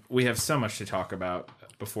 and we have so much to talk about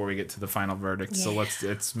before we get to the final verdict. Yeah. So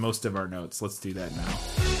it's most of our notes. Let's do that now.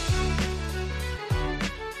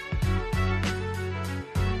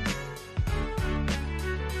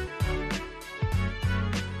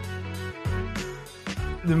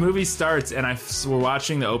 the movie starts, and we're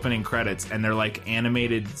watching the opening credits, and they're like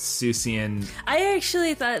animated Seussian. I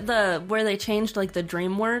actually thought where they changed like the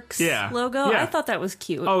DreamWorks logo. Yeah. I thought that was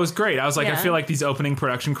cute. Oh, it was great. I was like, Yeah. I feel like these opening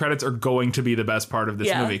production credits are going to be the best part of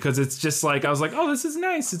this movie, because it's just like, I was like, oh, this is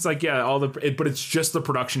nice. It's like, but it's just the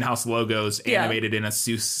production house logos animated in a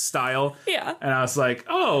Seuss style. Yeah. And I was like,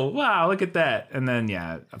 oh wow, look at that. And then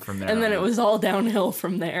from there. And then it was all downhill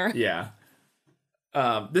from there. Yeah.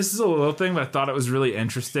 This is a little thing, but I thought it was really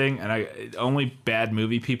interesting, and only bad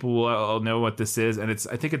movie people will know what this is, and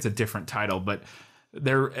I think it's a different title, but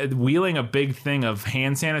they're wheeling a big thing of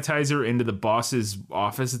hand sanitizer into the boss's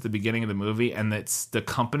office at the beginning of the movie, and that's the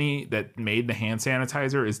company that made the hand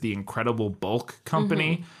sanitizer is the Incredible Bulk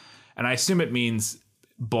Company, and I assume it means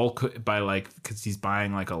bulk by like because he's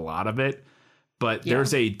buying like a lot of it, but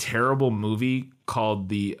there's a terrible movie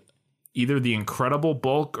called either the Incredible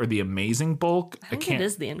Bulk or the Amazing Bulk. I think it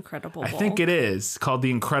is the Incredible Bulk. I think it is called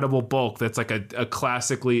the Incredible Bulk. That's like a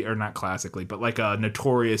classically, or not classically, but like a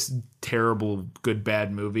notorious, terrible, good,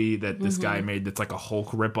 bad movie that this guy made that's like a Hulk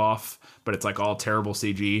ripoff, but it's like all terrible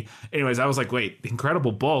CG. Anyways, I was like, wait,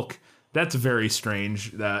 Incredible Bulk? That's a very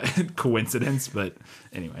strange coincidence, but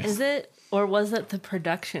anyways. Is it, or was it the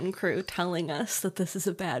production crew telling us that this is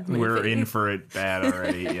a bad movie? We're in for it bad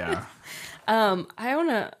already, yeah. I want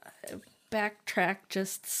to backtrack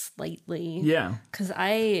just slightly. Yeah. Because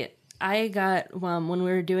I got, when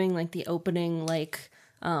we were doing like the opening, like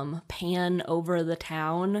pan over the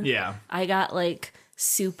town. Yeah. I got like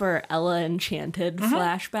super Ella Enchanted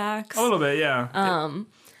flashbacks. A little bit, yeah.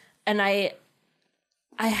 And I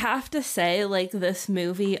have to say, like, this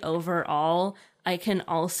movie overall, I can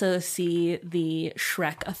also see the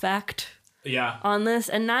Shrek effect on this,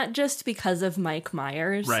 and not just because of Mike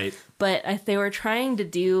Myers, right? But they were trying to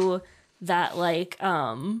do that, like,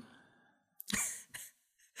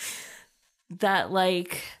 that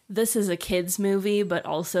like this is a kids movie, but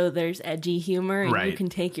also there's edgy humor, and you can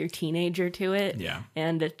take your teenager to it,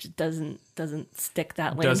 and it doesn't stick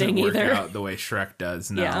that landing doesn't work either. out the way Shrek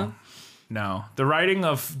does. No, the writing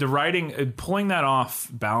pulling that off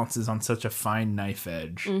balances on such a fine knife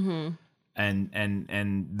edge, and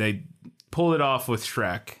they pulled it off with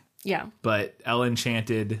Shrek. Yeah, but Ella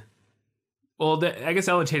Enchanted. Well, I guess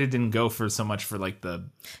Ella Enchanted didn't go for so much for like the.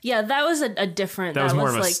 Yeah, that was a different. That was more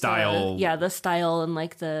of a like style. The style and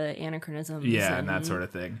like the anachronisms. Yeah, and that sort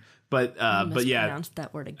of thing. But mispronounced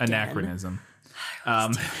that word again. Anachronism.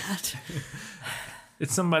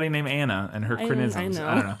 It's somebody named Anna and her chronisms.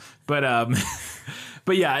 I don't know.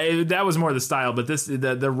 But yeah, that was more the style. But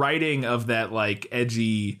the writing of that like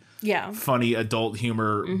edgy, funny adult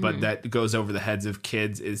humor, but that goes over the heads of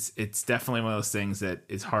kids it's definitely one of those things that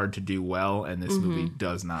is hard to do well, and this movie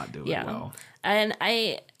does not do it well. And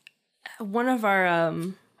one of our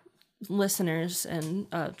listeners and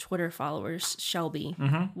Twitter followers, Shelby,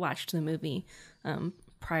 watched the movie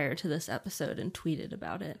prior to this episode and tweeted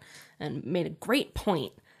about it and made a great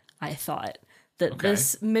point. I thought that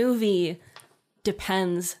this movie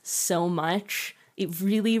depends so much. It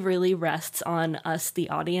really, really rests on us, the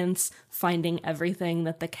audience, finding everything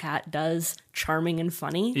that the cat does charming and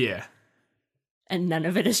funny. Yeah. And none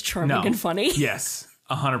of it is charming and funny. Yes,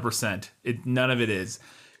 100%. None of it is.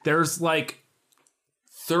 There's like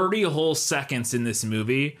 30 whole seconds in this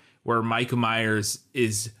movie where Mike Myers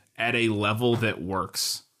is at a level that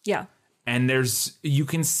works. Yeah. And you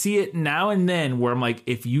can see it now and then where I'm like,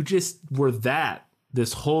 if you just were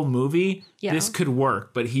this whole movie, this could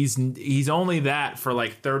work. But he's only that for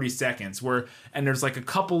like 30 seconds and there's like a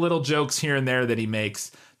couple little jokes here and there that he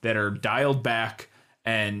makes that are dialed back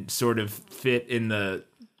and sort of fit in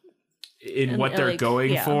what they're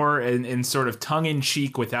going for, and sort of tongue in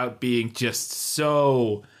cheek without being just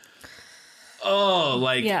so,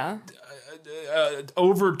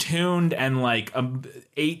 overtuned and like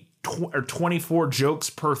 8 or 24 jokes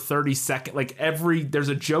per 30 second. Like there's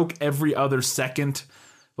a joke every other second.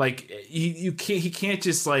 Like he can't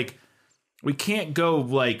just like, we can't go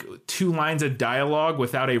like 2 lines of dialogue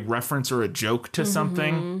without a reference or a joke to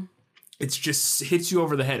something. It's just hits you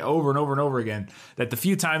over the head over and over and over again. That the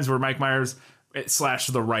few times where Mike Myers /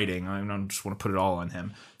 the writing, I don't just want to put it all on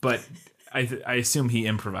him, but I assume he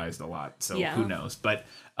improvised a lot, so who knows? But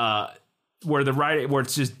where the writing, where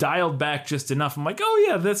it's just dialed back just enough, I'm like, oh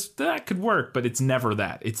yeah, that could work, but it's never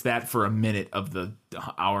that. It's that for a minute of the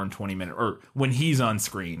hour and 20 minute, or when he's on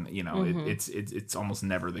screen, it's almost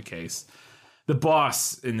never the case. The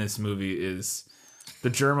boss in this movie is the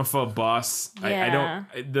germaphobe boss. Yeah.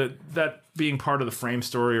 That being part of the frame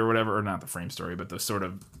story or whatever, or not the frame story, but the sort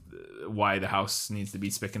of why the house needs to be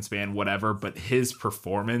spick and span, whatever. But his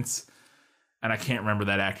performance and I can't remember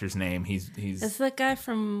that actor's name. He's It's the guy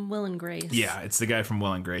from Will and Grace. Yeah, it's the guy from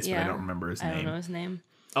Will and Grace, but I don't remember his name. I don't know his name.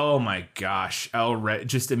 Oh my gosh.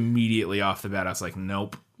 Just immediately off the bat, I was like,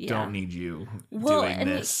 nope, don't need you doing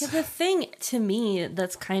this. The thing to me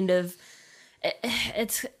that's kind of,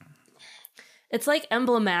 it's like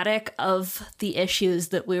emblematic of the issues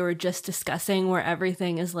that we were just discussing, where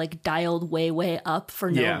everything is like dialed way, way up for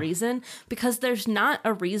no reason, because there's not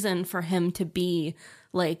a reason for him to be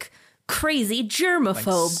like crazy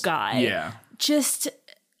germaphobe guy. Yeah. Just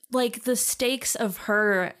like the stakes of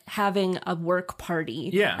her having a work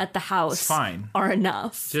party at the house are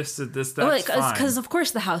enough. Just that's like, fine. Because of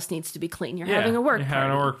course the house needs to be clean. You're having a work party.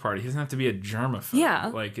 Having a work party. He doesn't have to be a germaphobe. Yeah.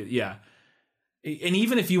 Like, yeah. And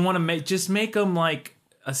even if you want to make him like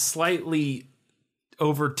a slightly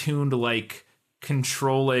overtuned, like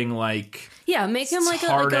controlling, like make him like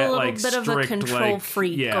a little bit of a control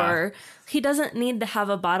freak, or he doesn't need to have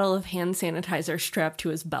a bottle of hand sanitizer strapped to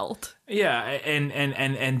his belt. Yeah,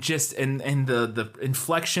 and just the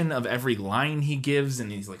inflection of every line he gives,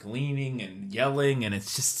 and he's like leaning and yelling, and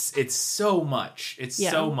it's so much. It's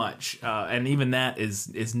so much, and even that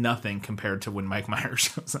is nothing compared to when Mike Myers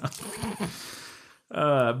shows up.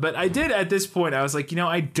 But I did at this point, I was like,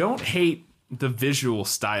 I don't hate the visual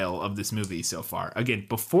style of this movie so far. Again,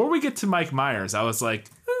 before we get to Mike Myers, I was like,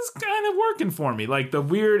 this is kind of working for me. Like the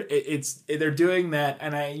weird, they're doing that,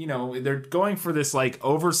 and they're going for this like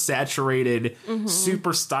oversaturated,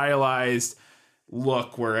 super stylized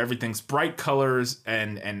look where everything's bright colors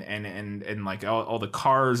and like all the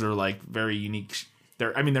cars are like very unique.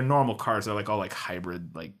 They're normal cars. They're like all like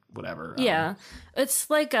hybrid, like whatever. Yeah, it's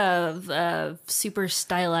like a super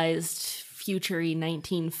stylized future-y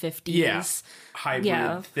 1950s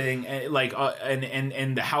hybrid thing, and like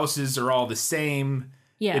and the houses are all the same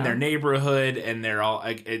in their neighborhood, and they're all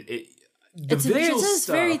like it's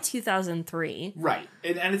very 2003, right?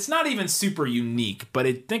 And it's not even super unique, but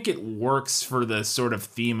I think it works for the sort of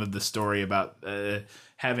theme of the story about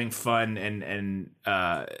having fun and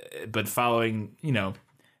but following,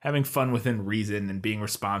 having fun within reason and being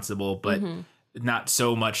responsible, but not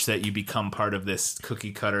so much that you become part of this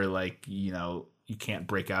cookie cutter, like, you can't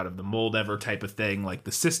break out of the mold ever type of thing, like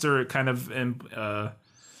the sister kind of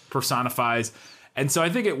personifies. And so I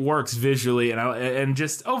think it works visually, and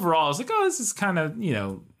just overall, I was like, oh, this is kind of,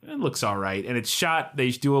 it looks all right. And it's shot,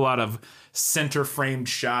 they do a lot of center framed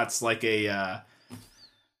shots, like a,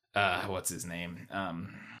 what's his name?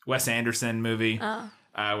 Wes Anderson movie,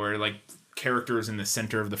 where like characters in the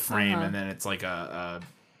center of the frame, and then it's like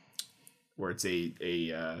where it's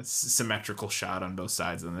a symmetrical shot on both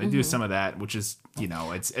sides, and they do some of that, which is,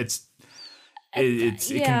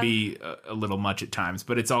 it can be a little much at times,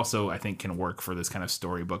 but it's also, I think, can work for this kind of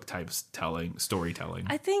storybook type storytelling.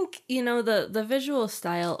 I think, the visual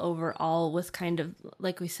style overall, with kind of,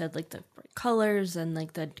 like we said, like the bright colors and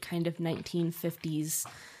like the kind of 1950s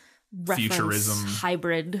futurism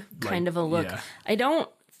hybrid kind of a look. Yeah. I don't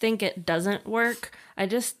think it doesn't work. I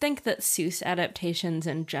just think that Seuss adaptations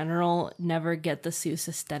in general never get the Seuss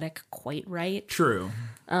aesthetic quite right. True.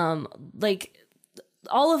 Like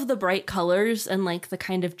all of the bright colors and like the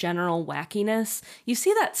kind of general wackiness, you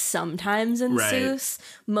see that sometimes in Seuss,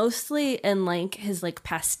 mostly in like his like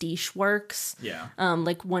pastiche works. Yeah.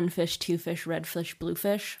 Like One Fish, Two Fish, Red Fish, Blue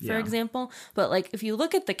Fish, for example. But like if you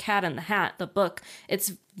look at The Cat in the Hat, the book,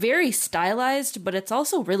 it's very stylized, but it's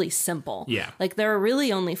also really simple. Yeah. Like there are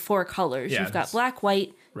really only 4 colors. You've got black,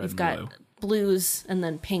 white, you've got blues, and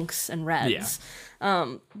then pinks and reds.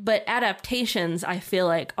 Yeah. But adaptations, I feel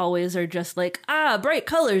like, always are just like, bright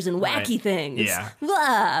colors and wacky things. Yeah.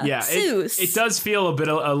 Blah. Yeah. Seuss. It does feel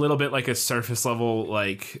a little bit like a surface level,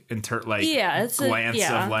 like, glance of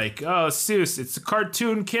like, oh, Seuss, it's a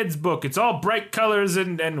cartoon kids book. It's all bright colors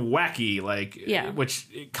and wacky, like, which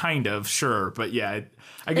kind of, sure. But yeah,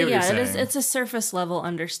 I get what you're saying. It's a surface level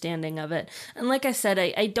understanding of it. And like I said,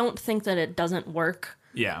 I don't think that it doesn't work.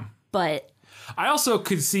 Yeah. But I also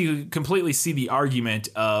could completely see the argument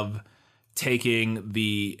of taking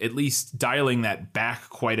at least dialing that back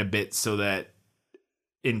quite a bit, so that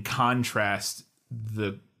in contrast,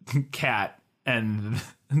 the cat and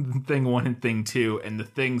thing 1 and thing 2 and the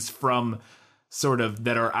things from sort of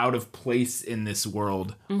that are out of place in this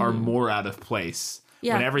world are more out of place.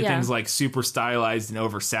 Yeah, when everything's like super stylized and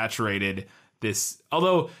oversaturated.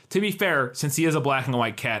 Although, to be fair, since he is a black and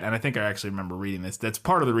white cat, and I think I actually remember reading this, that's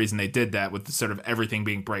part of the reason they did that with sort of everything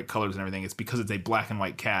being bright colors and everything. It's because it's a black and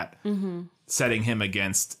white cat, setting him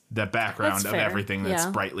against the background of everything that's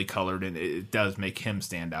brightly colored, and it does make him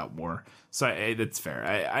stand out more. So that's fair.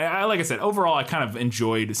 I like I said, overall, I kind of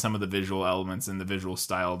enjoyed some of the visual elements and the visual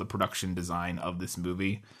style, the production design of this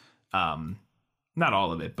movie. Not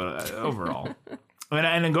all of it, but overall.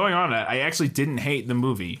 And then going on, I actually didn't hate the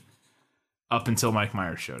movie up until Mike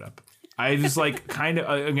Myers showed up. I just like kind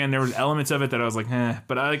of, again, there was elements of it that I was like,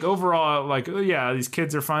 but I like overall, like, oh yeah, these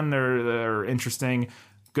kids are fun. They're interesting.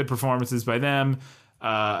 Good performances by them.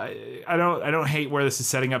 I don't hate where this is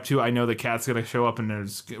setting up to. I know the cat's going to show up and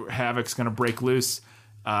there's Havoc's going to break loose.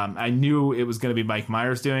 I knew it was going to be Mike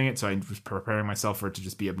Myers doing it, so I was preparing myself for it to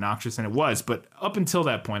just be obnoxious, and it was. But up until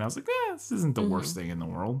that point, I was like, this isn't the worst thing in the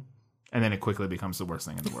world. And then it quickly becomes the worst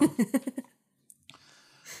thing in the world.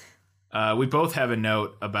 We both have a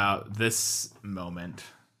note about this moment.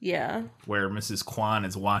 Yeah. Where Mrs. Kwan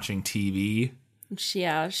is watching TV.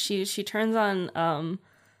 She turns on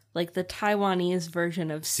like the Taiwanese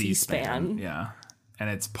version of C-SPAN. Yeah. And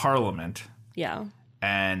it's Parliament. Yeah.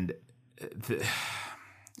 And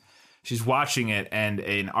she's watching it, and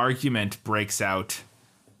an argument breaks out,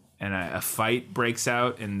 and a fight breaks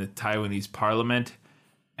out in the Taiwanese Parliament,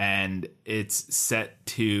 and it's set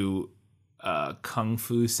to kung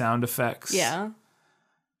fu sound effects. Yeah.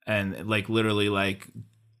 And like literally like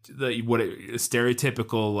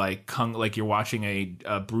stereotypical like you're watching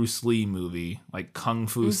a Bruce Lee movie, like kung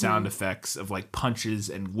fu sound effects of like punches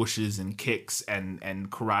and whooshes and kicks and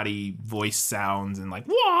karate voice sounds and like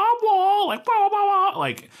wah wah like wah wah wah.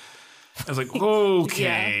 Like I was like,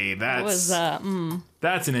 okay, that's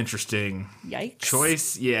an interesting yikes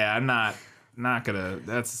choice. Yeah, I'm not gonna.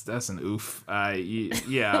 That's an oof.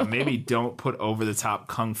 Yeah, maybe don't put over the top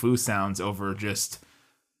kung fu sounds over just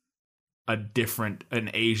an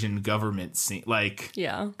Asian government scene. Like,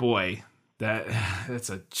 yeah, boy, that's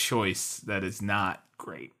a choice that is not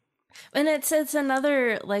great. And it's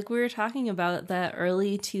another, like we were talking about, that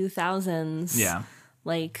early 2000s. Yeah,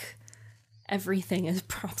 like everything is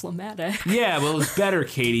problematic. Yeah, well, it's better,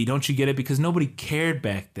 Katie. Don't you get it? Because nobody cared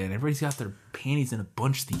back then. Everybody's got their panties in a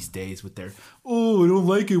bunch these days with their, I don't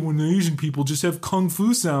like it when the Asian people just have kung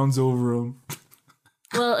fu sounds over them.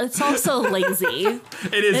 Well, it's also lazy.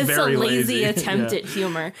 It is very lazy. It's a lazy attempt at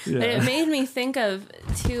humor. Yeah. But it made me think of,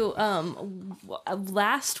 too,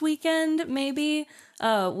 last weekend, maybe,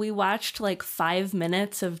 we watched like 5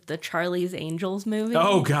 minutes of the Charlie's Angels movie.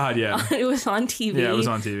 Oh, God, yeah. It was on TV. Yeah, it was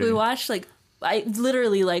on TV. We watched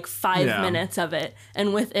literally 5 minutes of it.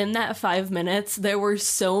 And within that 5 minutes, there were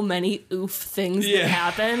so many oof things that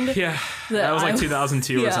happened. Yeah. That was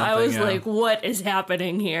 2002 or something. I was like, what is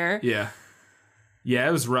happening here? Yeah. Yeah,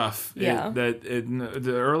 it was rough. Yeah. The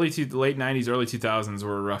late 90s, early 2000s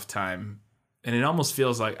were a rough time. And it almost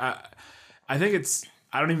feels like, I think it's,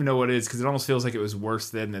 I don't even know what it is, because it almost feels like it was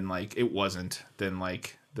worse then than like, it wasn't than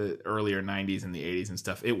like the earlier 90s and the 80s and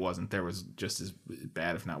stuff. It wasn't. There was just as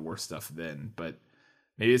bad, if not worse stuff then. But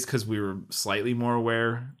maybe it's because we were slightly more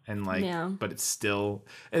aware and but it's still,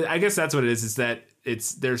 I guess that's what it is that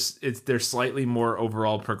there's slightly more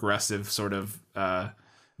overall progressive sort of,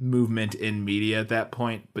 movement in media at that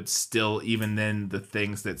point, but still, even then, the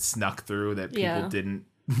things that snuck through that people didn't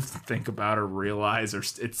think about or realize, or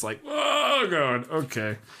it's like, oh god,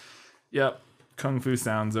 okay, yep, kung fu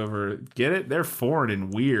sounds over. Get it? They're foreign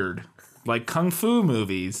and weird, like kung fu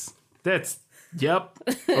movies. That's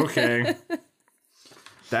okay.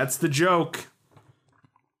 That's the joke.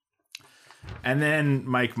 And then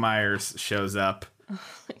Mike Myers shows up,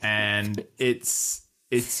 and it's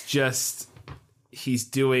just. He's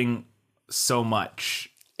doing so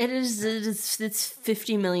much. It's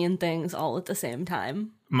 50 million things all at the same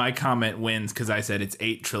time. My comment wins because I said it's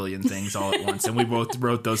 8 trillion things all at once, and we both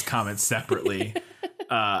wrote those comments separately.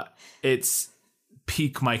 It's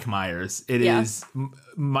peak Mike Myers. It is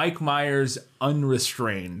Mike Myers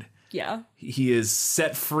unrestrained. Yeah. He is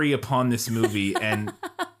set free upon this movie and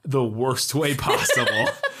the worst way possible.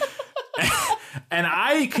 And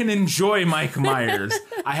I can enjoy Mike Myers.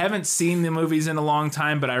 I haven't seen the movies in a long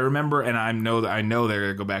time, but I remember, and I know they're going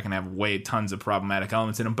to go back and have tons of problematic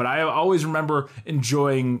elements in them. But I always remember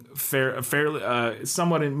enjoying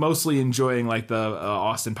mostly enjoying like the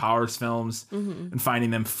Austin Powers films and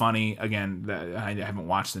finding them funny. Again, I haven't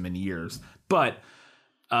watched them in years, but.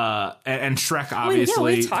 And Shrek,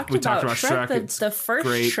 obviously. We talked about Shrek. The first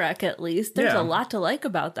great. Shrek, at least. There's a lot to like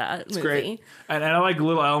about that movie. Great. And I like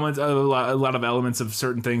little elements, a lot of elements of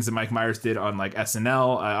certain things that Mike Myers did on like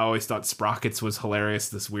SNL. I always thought Sprockets was hilarious.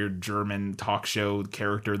 This weird German talk show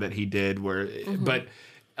character that he did,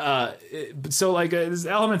 so like there's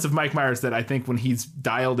elements of Mike Myers that I think when he's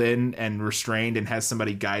dialed in and restrained and has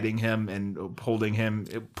somebody guiding him and holding him,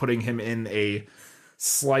 putting him in a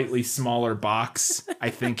slightly smaller box, I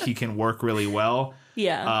think he can work really well.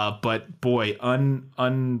 Yeah. But boy,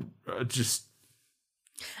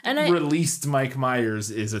 released Mike Myers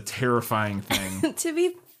is a terrifying thing. To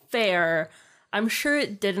be fair, I'm sure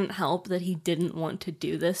it didn't help that he didn't want to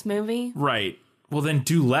do this movie. Right. Well, then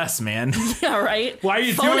do less, man. Yeah, right? Why are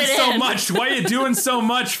you doing so much? Why are you doing so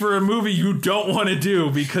much for a movie you don't want to do?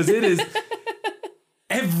 Because it is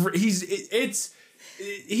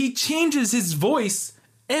he changes his voice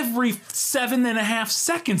every 7.5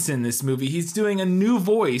 seconds in this movie. He's doing a new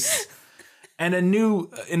voice and a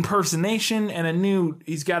new impersonation and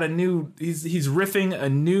he's riffing a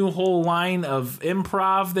new whole line of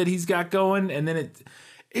improv that he's got going. And then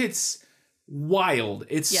it's wild.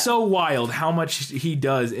 It's so wild how much he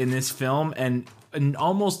does in this film, and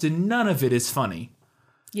almost none of it is funny.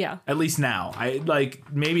 Yeah. At least now.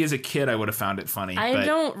 Maybe as a kid I would have found it funny. I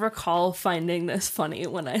don't recall finding this funny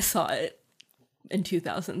when I saw it in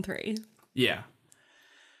 2003. Yeah.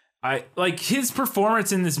 His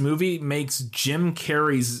performance in this movie makes Jim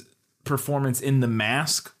Carrey's performance in The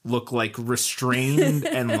Mask look like restrained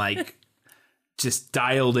and just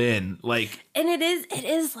dialed in, and it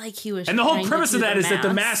is like he was. And the whole premise of that is that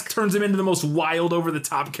The Mask turns him into the most wild, over the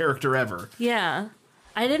top character ever. Yeah,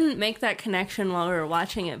 I didn't make that connection while we were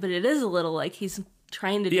watching it, but it is a little like he's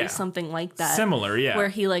trying to do something like that, similar, where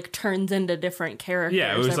he turns into different characters.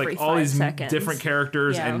 Yeah, it was every all these 5 seconds. different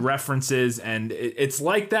characters and references, and it's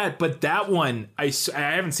like that. But that one, I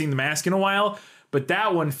haven't seen The Mask in a while, but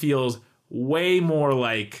that one feels way more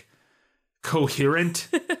coherent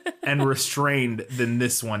and restrained than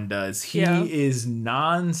this one does. He is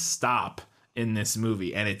nonstop in this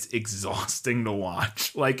movie, and it's exhausting to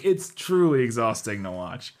watch. It's truly exhausting to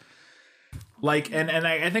watch. And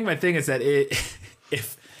I think my thing is that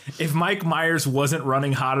if Mike Myers wasn't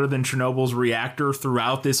running hotter than Chernobyl's reactor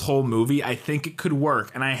throughout this whole movie, I think it could work.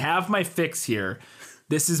 And I have my fix here.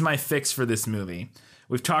 This is my fix for this movie.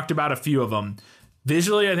 We've talked about a few of them.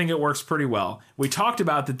 Visually, I think it works pretty well. We talked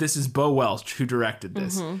about that this is Bo Welch who directed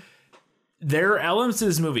this. Mm-hmm. There are elements to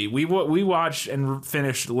this movie. We watched and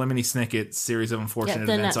finished Lemony Snicket's Series of Unfortunate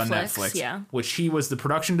Events on Netflix, which he was the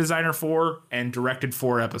production designer for and directed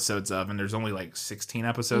 4 episodes of. And there's only 16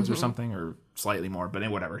 episodes or something, or slightly more, but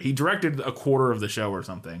whatever. He directed a quarter of the show or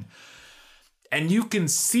something. And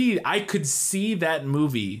I could see that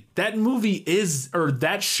movie.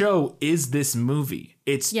 That show is this movie.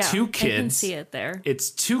 It's 2 kids. I can see it there. It's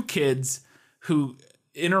 2 kids who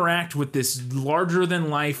interact with this larger than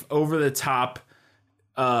life, over the top,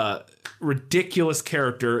 ridiculous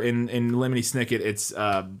character in Lemony Snicket. It's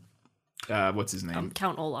what's his name?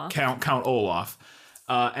 Count Olaf. Count Olaf.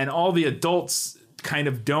 And all the adults kind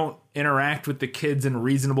of don't interact with the kids in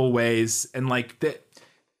reasonable ways, and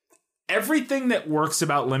everything that works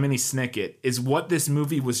about Lemony Snicket is what this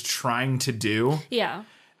movie was trying to do. Yeah.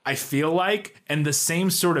 I feel and the same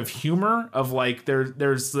sort of humor of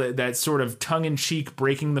there's that sort of tongue-in-cheek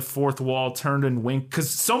breaking the fourth wall, turned and wink, because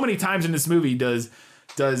so many times in this movie does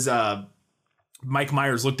Mike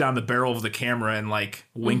Myers look down the barrel of the camera and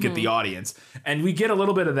wink at the audience, and we get a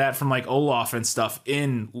little bit of that from Olaf and stuff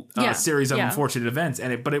in Series of Unfortunate Events,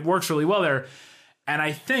 but it works really well there. And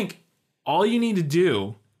I think all you need to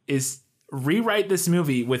do is rewrite this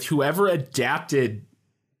movie with whoever adapted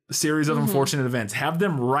Series of Unfortunate Events. Have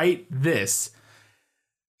them write this.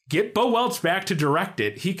 Get Bo Welch back to direct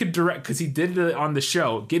it. He could direct because he did it on the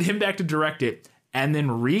show. Get him back to direct it, and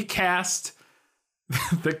then recast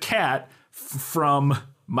the cat from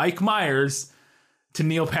Mike Myers to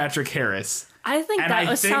Neil Patrick Harris. I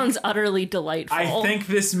think sounds utterly delightful. I think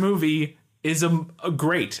this movie is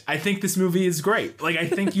great. I think this movie is great. I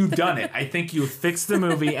think you've done it. I think you fixed the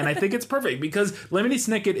movie, and I think it's perfect because Lemony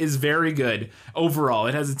Snicket is very good overall.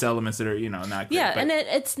 It has its elements that are, not good. Yeah, and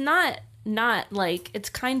it's not it's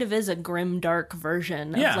kind of is a grim, dark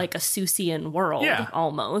version of a Seussian world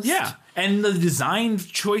almost. Yeah, and the design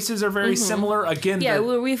choices are very similar. Again,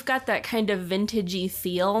 where we've got that kind of vintagey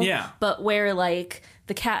feel. Yeah, but where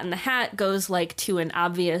the Cat in the Hat goes to an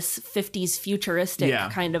obvious 50s futuristic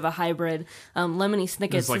kind of a hybrid. Lemony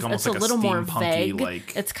Snicket's it's a little more vague.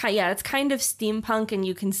 It's kind of steampunk, and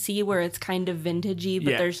you can see where it's kind of vintagey,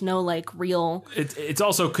 but there's no real. It's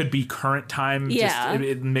also could be current time. Yeah, just,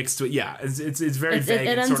 it mixed with it's very vague.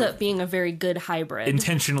 It ends up being a very good hybrid,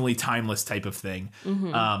 intentionally timeless type of thing.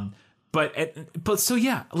 Mm-hmm. But so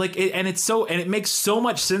and it makes so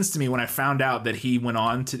much sense to me when I found out that he went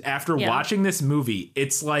on to, after watching this movie,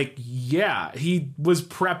 it's he was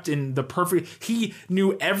prepped in the perfect, he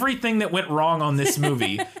knew everything that went wrong on this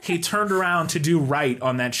movie. He turned around to do right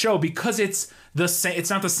on that show because it's the same. It's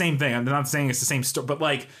not the same thing. I'm not saying it's the same story,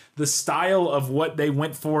 but the style of what they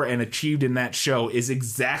went for and achieved in that show is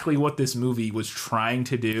exactly what this movie was trying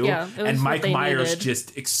to do. Yeah, and Mike Myers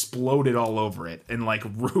just exploded all over it and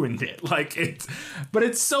ruined it. But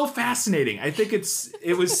it's so fascinating. I think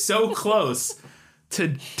it was so close.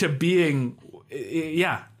 to being,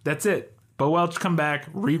 yeah, that's it. Bo Welch come back,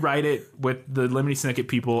 rewrite it with the Lemony Snicket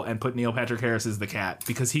people, and put Neil Patrick Harris as the cat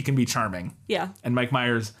because he can be charming. Yeah. And Mike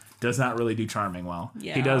Myers does not really do charming well.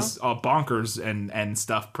 Yeah. He does bonkers and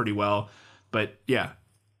stuff pretty well, but yeah,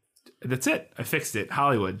 that's it. I fixed it.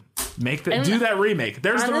 Hollywood, do that remake.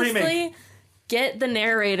 There's honestly, the remake. Get the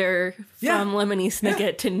narrator from Lemony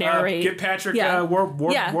Snicket to narrate. Get Patrick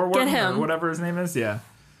Warburton get him. or whatever his name is. Yeah,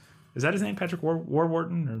 is that his name? Patrick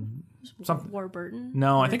Warburton or something? Warburton?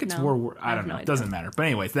 No, I think it's no. I don't know. It doesn't matter. But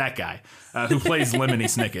anyways, that guy who plays Lemony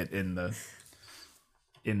Snicket in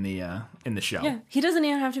the show. Yeah, he doesn't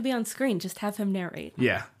even have to be on screen. Just have him narrate.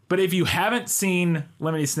 Yeah, but if you haven't seen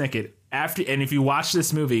Lemony Snicket and if you watch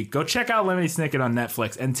this movie, go check out Lemony Snicket on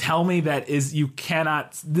Netflix and tell me you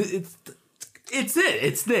cannot. It's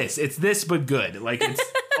this, but good. Like it's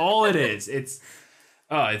all it is. It's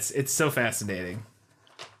so fascinating.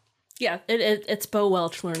 Yeah, it's Bo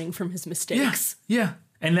Welch learning from his mistakes. Yeah.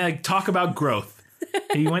 And like talk about growth.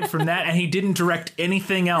 He went from that, and he didn't direct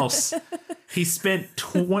anything else. He spent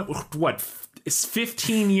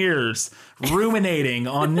 15 years ruminating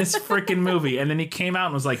on this freaking movie, and then he came out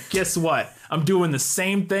and was like, "Guess what? I'm doing the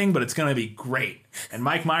same thing, but it's gonna be great." And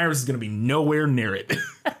Mike Myers is gonna be nowhere near it.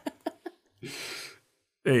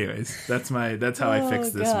 Anyways, that's how I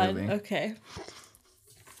fixed this movie. Okay.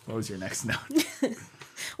 What was your next note?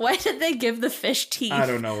 Why did they give the fish teeth? I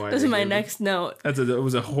don't know why. This is my next note. It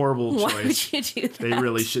was a horrible choice. Why would you do that? They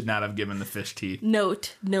really should not have given the fish teeth.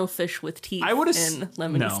 Note: no fish with teeth. I would have in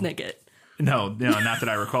Lemony Snicket. No, not that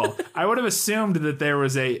I recall. I would have assumed that there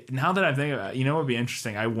was now that I'm thinking about it, what would be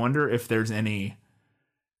interesting? I wonder if there's any,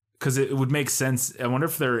 because it would make sense. I wonder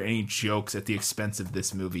if there are any jokes at the expense of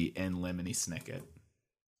this movie in Lemony Snicket.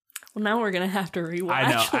 Well, now we're going to have to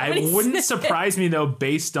rewatch. I know. It wouldn't surprise me, though,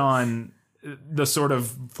 based on the sort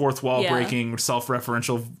of fourth wall breaking,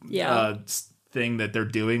 self-referential thing that they're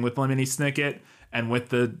doing with Lemony Snicket and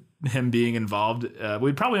with him being involved.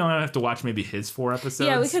 We'd probably only have to watch maybe his 4 episodes.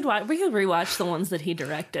 Yeah, we could rewatch the ones that he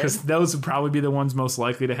directed. Because those would probably be the ones most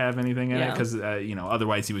likely to have anything in it. Because,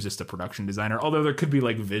 otherwise he was just a production designer. Although there could be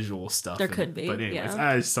like visual stuff. There could be. But anyways,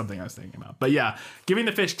 it's something I was thinking about. But yeah, giving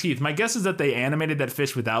the fish teeth. My guess is that they animated that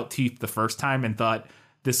fish without teeth the first time and thought,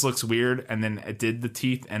 this looks weird. And then it did the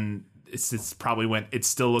teeth. And it's probably went, it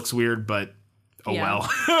still looks weird, but well.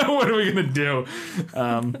 What are we going to do?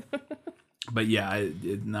 But yeah,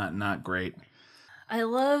 not great. I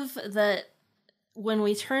love that when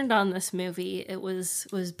we turned on this movie, it was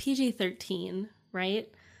PG-13,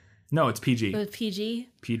 right? No, it's PG. It was PG?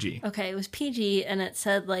 PG. Okay, it was PG, and it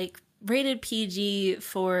said, like, rated PG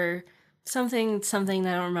for something that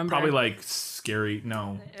I don't remember. Probably, like, scary.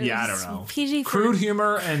 No. I don't know. PG crude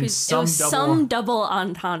humor and some double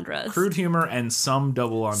entendres. Crude humor and some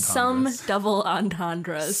double entendres. Some double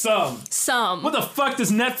entendres. Some. What the fuck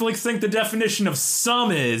does Netflix think the definition of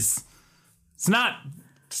some is? It's not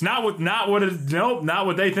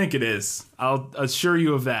what they think it is. I'll assure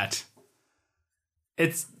you of that.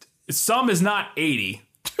 Some is not 80.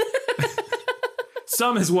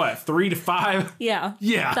 Some is what, 3 to 5? Yeah.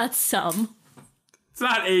 Yeah. That's some. It's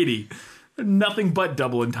not 80. Nothing but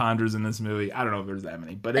double entendres in this movie. I don't know if there's that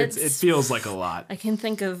many, but it feels like a lot. I can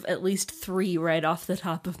think of at least 3 right off the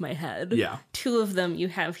top of my head. Yeah. 2 of them you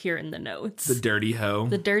have here in the notes. The dirty hoe.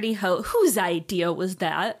 The dirty hoe. Whose idea was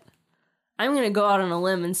that? I'm going to go out on a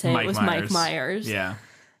limb and say it was Mike Myers. Yeah.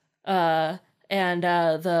 And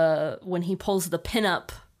when he pulls the pinup,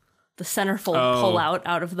 the centerfold pull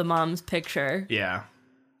out of the mom's picture. Yeah.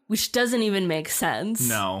 Which doesn't even make sense.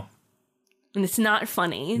 No. And it's not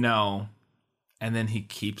funny. No. And then he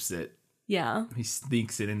keeps it. Yeah. He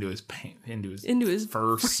sneaks it into his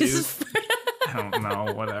fur suit. I don't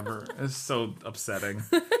know, whatever. It's so upsetting.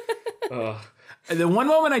 Ugh. The one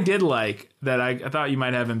moment I did like that I thought you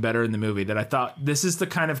might have been better in the movie, that I thought this is the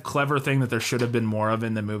kind of clever thing that there should have been more of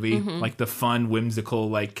in the movie, like the fun, whimsical,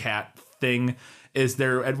 like cat thing, is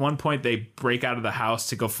there at one point they break out of the house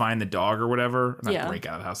to go find the dog or whatever. Not break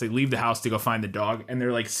out of the house. They leave the house to go find the dog, and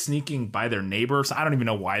they're like sneaking by their neighbors. I don't even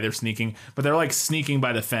know why they're sneaking, but they're like sneaking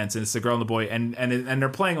by the fence, and it's the girl and the boy, and they're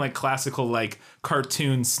playing like classical, like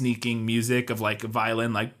cartoon sneaking music of like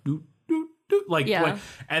violin, like doot doot doot, like,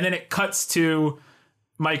 and then it cuts to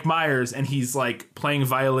Mike Myers, and he's like playing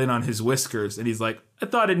violin on his whiskers, and he's like, I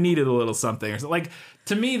thought it needed a little something, or something. Like,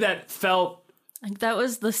 to me that felt like that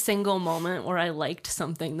was the single moment where I liked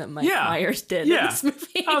something that Mike Myers did in this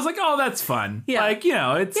movie. I was like, oh, that's fun. Yeah. Like,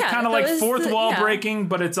 it's kind of like fourth wall breaking,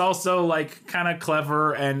 but it's also like kind of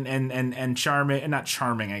clever and charming, and not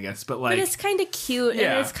charming, I guess, but like. But it's kind of cute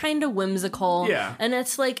and it's kind of whimsical. Yeah. And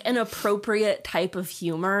it's like an appropriate type of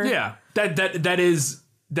humor. Yeah.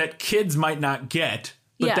 that kids might not get,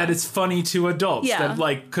 but that is funny to adults. Yeah. That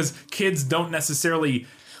like, because kids don't necessarily.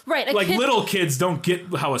 Right. Like little kids don't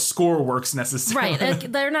get how a score works necessarily. Right.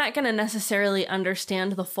 Like, they're not going to necessarily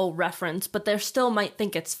understand the full reference, but they still might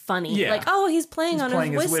think it's funny. Yeah. Like, oh, he's playing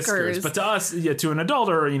his whiskers. But to us, to an adult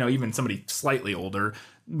or, even somebody slightly older,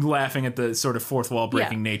 laughing at the sort of fourth wall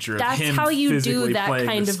breaking nature of him how you physically do that playing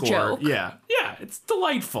kind the of score. joke. Yeah. Yeah. It's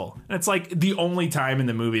delightful. And it's like the only time in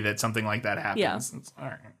the movie that something like that happens. Yeah. It's, all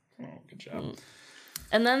right. Oh, good job.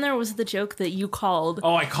 And then there was the joke that you called.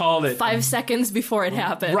 Oh, I called it 5 seconds before it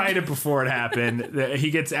happened. Right before it happened.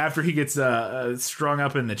 After he gets strung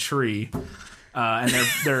up in the tree, and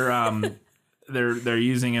they're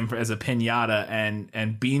using him as a piñata,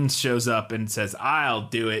 and Beans shows up and says, "I'll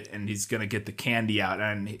do it," and he's gonna get the candy out,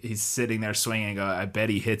 and he's sitting there swinging. And go, I bet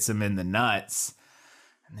he hits him in the nuts,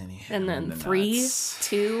 and then he hit him in the 3, nuts.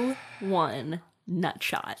 2, 1, nut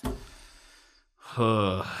shot.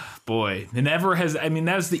 Boy, it never has. I mean,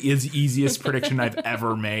 that was the easiest prediction I've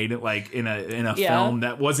ever made. Like in a film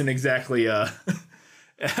that wasn't exactly a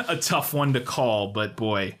tough one to call, but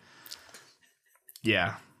boy,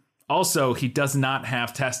 yeah. Also, he does not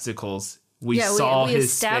have testicles. We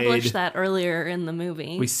established that earlier in the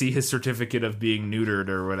movie. We see his certificate of being neutered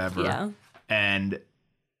or whatever. Yeah,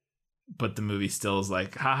 but the movie still is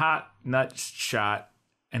like, haha, nut shot,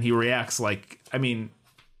 and he reacts like, I mean.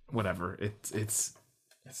 Whatever. It's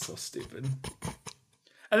so stupid.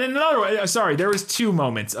 And then there was 2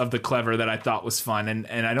 moments of the clever that I thought was fun,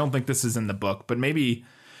 and I don't think this is in the book, but maybe.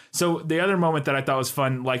 So the other moment that I thought was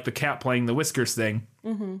fun, like the cat playing the whiskers thing,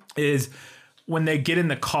 is when they get in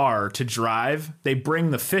the car to drive, they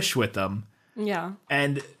bring the fish with them. Yeah.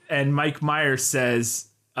 And Mike Myers says,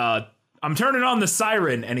 "I'm turning on the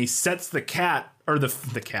siren," and he sets the cat. Or the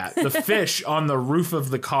fish on the roof of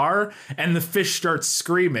the car, and the fish starts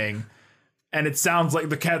screaming, and it sounds like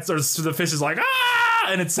the fish is like, ah,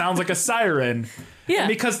 and it sounds like a siren. Yeah. And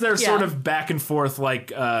because they're sort of back and forth,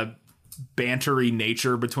 like bantery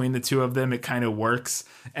nature between the two of them, it kind of works.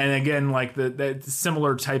 And again, like the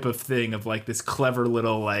similar type of thing of like this clever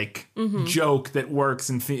little like joke that works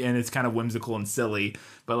and it's kind of whimsical and silly.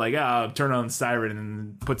 But like, turn on the siren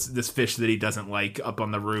and puts this fish that he doesn't like up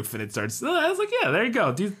on the roof, and it starts. I was like, yeah, there you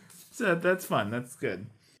go, dude. That's fun. That's good.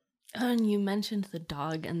 And you mentioned the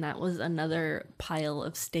dog, and that was another pile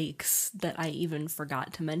of stakes that I even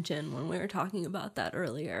forgot to mention when we were talking about that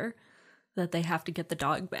earlier. That they have to get the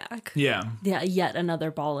dog back. Yeah. Yeah, yet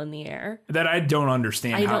another ball in the air. That I don't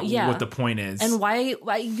understand what the point is. And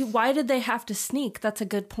why did they have to sneak? That's a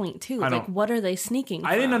good point too. Like, what are they sneaking from?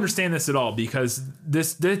 I didn't understand this at all, because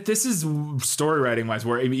this is story writing wise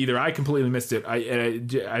where either I completely missed it.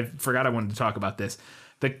 I forgot I wanted to talk about this.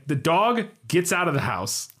 The dog gets out of the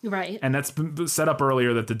house. Right. And that's been set up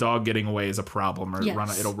earlier that the dog getting away is a problem, or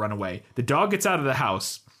it'll run away. The dog gets out of the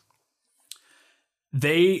house.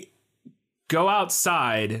 They go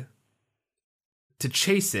outside to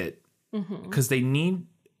chase it because they need.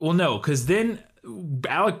 Well, no, because then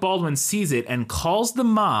Alec Baldwin sees it and calls the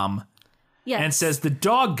mom. Yes. And says the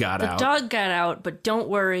dog got out. The dog got out, but don't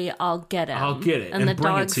worry, I'll get him. I'll get it. And the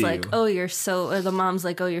dog's like, oh, you're so. Or the mom's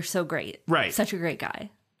like, oh, you're so great. Right. Such a great guy.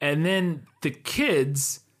 And then the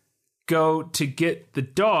kids go to get the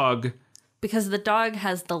dog because the dog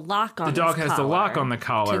has the lock on. The dog has the lock on the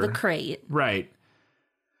collar to the crate. Right.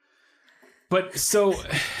 But so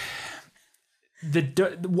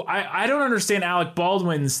I don't understand Alec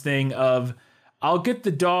Baldwin's thing of I'll get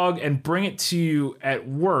the dog and bring it to you at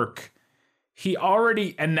work. He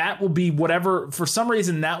already, and that will be whatever, for some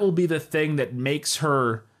reason, that will be the thing that makes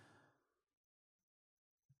her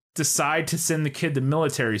decide to send the kid to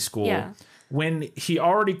military school. Yeah. When he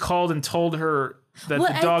already called and told her that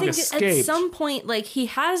the dog escaped. At some point, like, he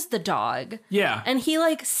has the dog. Yeah. And he,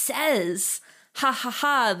 like, says, ha ha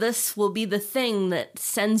ha, this will be the thing that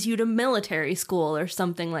sends you to military school or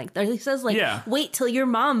something like that. He says, like, wait till your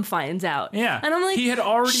mom finds out. Yeah. And I'm like, he had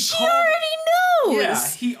already she already knows. Yeah,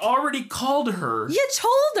 he already called her. You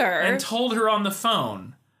told her. And told her on the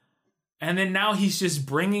phone. And then now he's just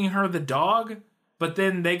bringing her the dog. But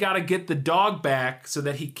then they got to get the dog back so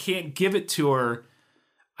that he can't give it to her.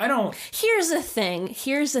 I don't... Here's the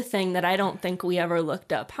thing that I don't think we ever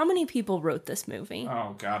looked up. How many people wrote this movie?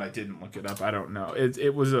 Oh, God, I didn't look it up. I don't know.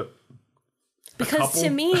 It was a because to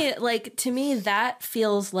me, that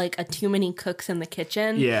feels like a too many cooks in the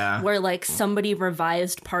kitchen. Yeah. Where, like, somebody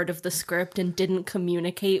revised part of the script and didn't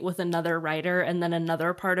communicate with another writer, and then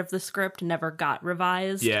another part of the script never got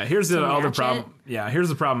revised. Yeah, here's the other problem. Yeah, here's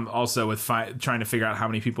the problem also with trying to figure out how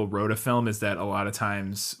many people wrote a film is that a lot of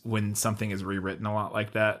times when something is rewritten a lot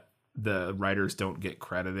like that, the writers don't get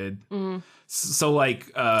credited. So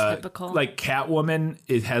like Typical. like Catwoman,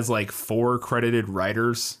 it has like 4 credited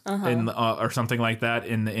writers in or something like that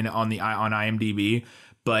on IMDb,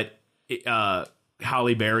 but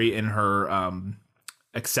Halle Berry in her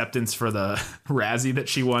acceptance for the Razzie that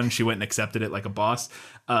she won, she went and accepted it like a boss.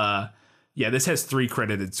 This has 3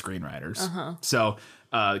 credited screenwriters. So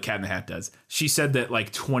Cat in the Hat does. She said that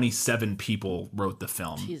like 27 people wrote the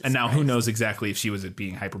film. Jesus and now Christ. who knows exactly if she was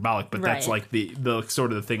being hyperbolic, but that's Right. like the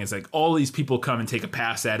sort of the thing is like all these people come and take a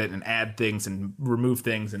pass at it and add things and remove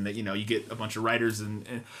things, and that, you know, you get a bunch of writers and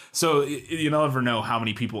so you never know how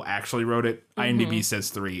many people actually wrote it. IMDb says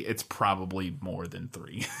 3. It's probably more than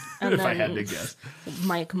 3 And if I had then to guess.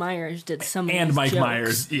 Mike Myers did some of And these Mike jokes.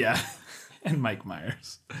 Myers, yeah. And Mike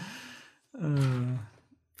Myers.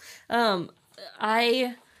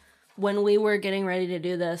 When we were getting ready to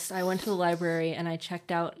do this, I went to the library and I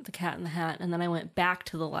checked out The Cat in the Hat, and then I went back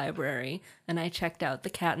to the library and I checked out The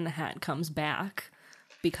Cat in the Hat Comes Back,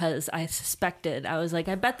 because I suspected, I was like,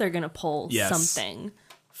 I bet they're going to pull Yes. something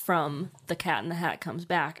from The Cat in the Hat Comes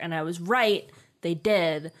Back. And I was right. They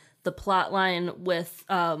did. The plot line with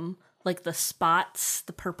like the spots,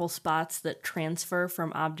 the purple spots that transfer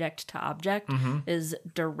from object to object is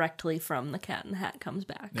directly from The Cat in the Hat Comes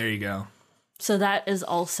Back. There you go. So that is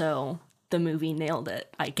also the movie nailed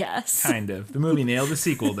it, I guess. Kind of. The movie nailed the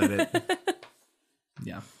sequel, did it?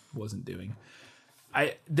 Yeah, wasn't doing.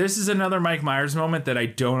 This is another Mike Myers moment that I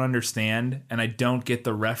don't understand, and I don't get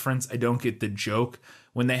the reference. I don't get the joke.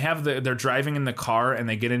 When they have they're driving in the car and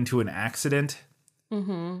they get into an accident,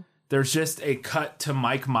 there's just a cut to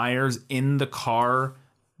Mike Myers in the car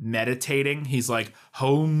meditating. He's like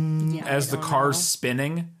home as the car's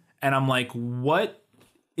spinning, and I'm like, what?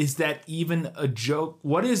 Is that even a joke?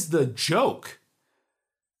 What is the joke?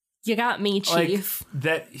 You got me, Chief.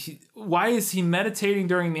 Like, why is he meditating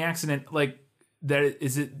during the accident? Like, that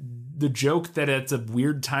is it the joke that it's a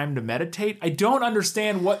weird time to meditate? I don't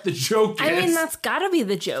understand what the joke is. I mean, that's gotta be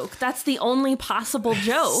the joke. That's the only possible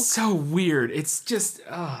joke. So weird. It's just,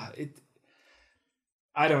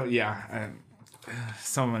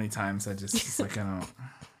 so many times I just, it's like, I don't.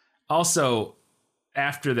 Also,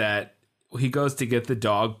 after that, he goes to get the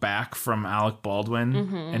dog back from Alec Baldwin,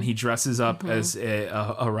 and he dresses up as a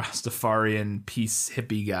Rastafarian peace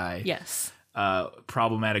hippie guy. Yes.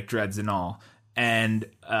 Problematic dreads and all. And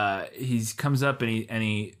he comes up and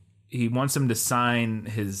he wants him to sign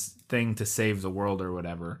his thing to save the world or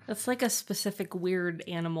whatever. That's like a specific weird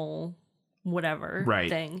animal whatever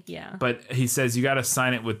thing. Yeah. But he says, you got to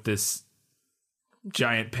sign it with this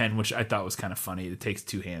giant pen, which I thought was kind of funny. It takes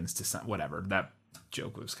 2 hands to sign, whatever. That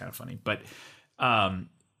joke was kind of funny. But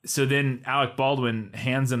so then Alec Baldwin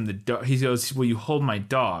hands him the dog. He goes, will you hold my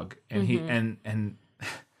dog? And he and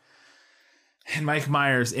Mike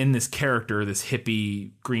Myers, in this character, this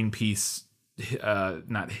hippie Greenpeace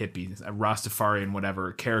not hippie, a Rastafarian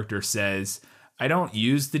whatever character, says, I don't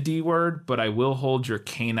use the D word, but I will hold your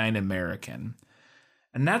canine American.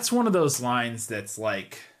 And that's one of those lines that's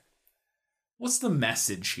like, what's the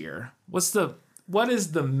message here? What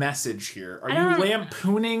is the message here? Are you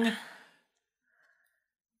lampooning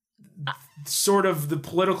sort of the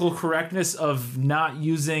political correctness of not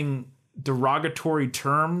using derogatory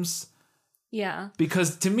terms? Yeah.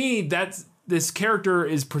 Because to me, that's this character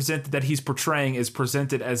is presented, that he's portraying is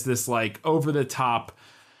presented as this like over the top,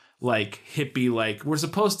 like hippie, like we're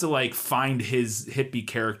supposed to like find his hippie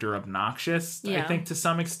character obnoxious, I think, to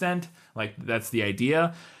some extent. Like that's the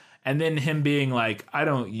idea. And then him being like, I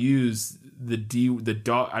don't use the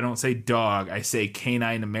dog. I don't say dog. I say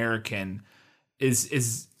canine American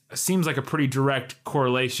is seems like a pretty direct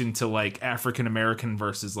correlation to like African American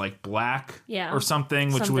versus like black or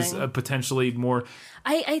something, which was potentially more.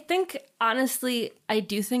 I think, honestly, I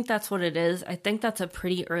do think that's what it is. I think that's a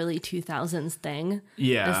pretty early 2000s thing.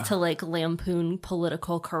 Yeah. Is to like lampoon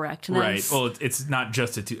political correctness. Right. Well, it's not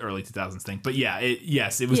just a early 2000s thing, but yeah,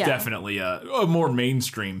 it was definitely a more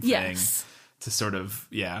mainstream thing to sort of,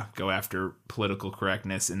 go after political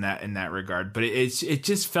correctness in that regard. But it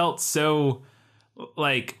just felt so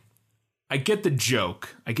like, I get the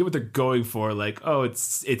joke. I get what they're going for. Like, oh,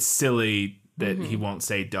 it's silly that he won't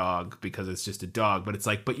say dog because it's just a dog. But it's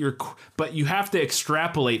like, but you have to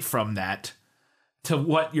extrapolate from that to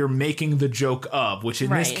what you're making the joke of, which in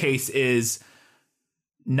this case is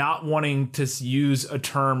not wanting to use a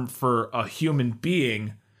term for a human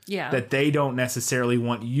being that they don't necessarily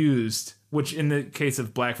want used. Which in the case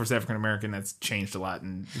of Black versus African American, that's changed a lot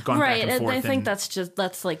and gone back and forth. I think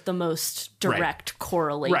that's like the most direct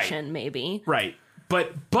correlation, maybe. Right.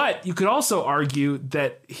 But you could also argue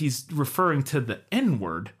that he's referring to the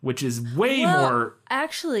N-word, which is way more...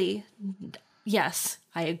 Actually, yes,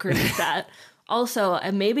 I agree with that. Also,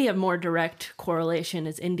 maybe a more direct correlation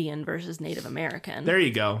is Indian versus Native American. There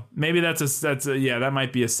you go. Maybe that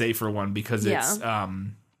might be a safer one because it's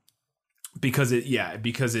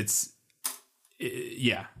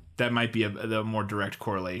that might be the more direct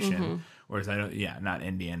correlation. Mm-hmm. Whereas not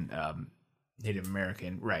Indian, Native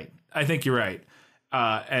American. Right. I think you're right.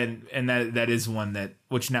 And that is one that,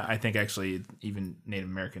 which now I think actually even Native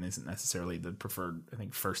American isn't necessarily the preferred. I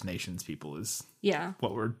think First Nations people is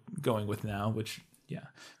what we're going with now, which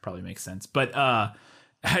probably makes sense. But I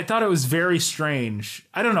thought it was very strange.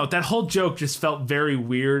 I don't know. That whole joke just felt very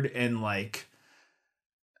weird and like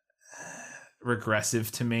regressive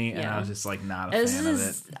to me. And I was just like not a fan of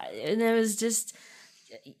it. And it was just,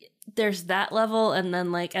 there's that level, and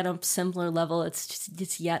then like at a simpler level,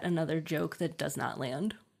 it's yet another joke that does not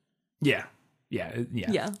land. Yeah.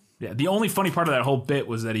 The only funny part of that whole bit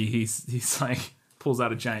was that he's like pulls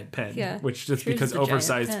out a giant pen, which just because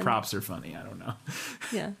oversized props are funny. I don't know.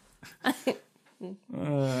 Yeah.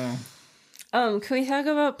 Can we talk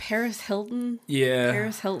about Paris Hilton? Yeah.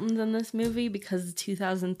 Paris Hilton's in this movie because it's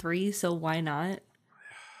 2003, so why not?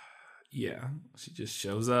 Yeah. She just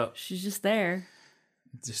shows up. She's just there.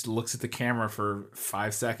 Just looks at the camera for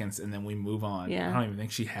 5 seconds and then we move on. Yeah. I don't even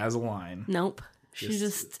think she has a line. Nope. She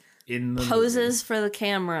just in the poses for the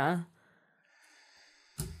camera.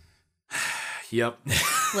 Yep.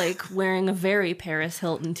 Like wearing a very Paris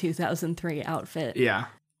Hilton 2003 outfit. Yeah.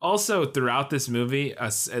 Also, throughout this movie,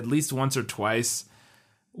 at least once or twice,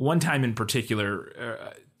 one time in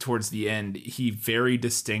particular, towards the end, he very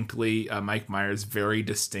distinctly, Mike Myers very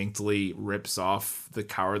distinctly rips off the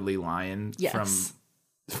Cowardly Lion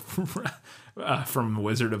from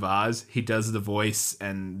Wizard of Oz. He does the voice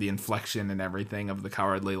and the inflection and everything of the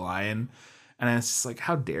Cowardly Lion. And it's just like,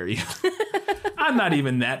 how dare you? I'm not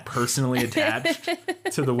even that personally attached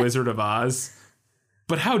to the Wizard of Oz,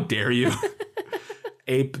 but how dare you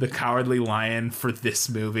ape the Cowardly Lion for this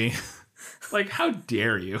movie? Like, how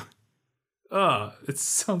dare you? Ugh, it's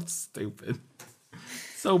so stupid.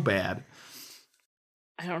 So bad.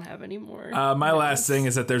 I don't have any more. My last thing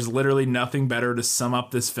is that there's literally nothing better to sum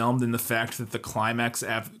up this film than the fact that the climax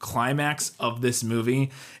of this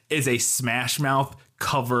movie is a Smash Mouth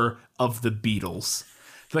cover of the Beatles.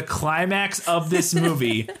 The climax of this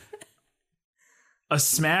movie, a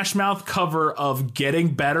Smash Mouth cover of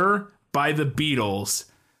Getting Better by the Beatles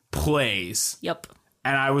plays. Yep.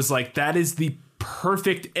 And I was like, that is the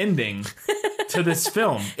perfect ending to this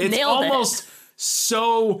film. It's almost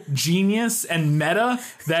so genius and meta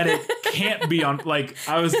that it can't be on, like,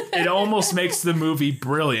 it almost makes the movie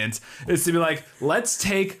brilliant. It's to be like, let's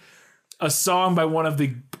take a song by one of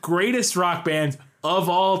the greatest rock bands of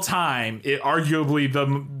all time, arguably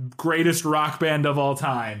the greatest rock band of all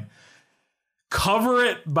time, cover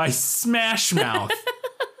it by Smash Mouth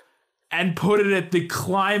and put it at the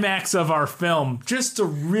climax of our film just to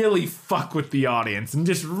really fuck with the audience and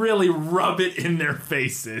just really rub it in their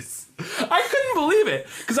faces. I couldn't believe it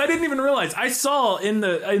because I didn't even realize. I saw in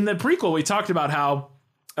the prequel we talked about how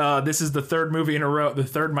this is the third movie in a row, the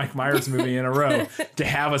third Mike Myers movie in a row to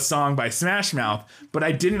have a song by Smash Mouth, but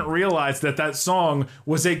I didn't realize that song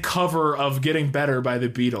was a cover of Getting Better by the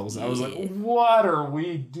Beatles. I was like, what are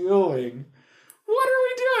we doing? What are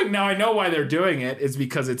we doing? Now I know why they're doing it. It's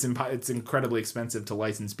because it's incredibly expensive to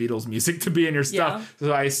license Beatles music to be in your stuff. Yeah.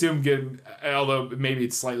 So I assume, although maybe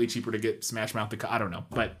it's slightly cheaper to get Smash Mouth. I don't know,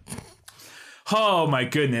 but oh my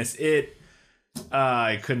goodness,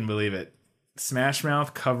 I couldn't believe it. Smash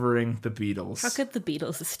Mouth covering the Beatles. How could the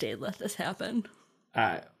Beatles estate let this happen?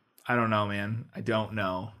 I don't know, man. I don't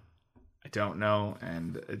know,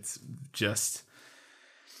 and it's just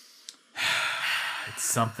it's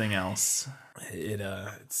something else.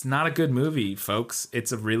 It's not a good movie, folks.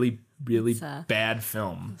 It's a really, really bad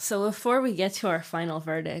film. So before we get to our final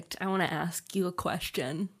verdict, I want to ask you a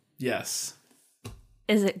question. Yes.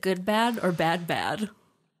 Is it good bad or bad bad?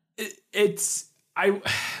 It's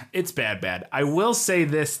bad. I will say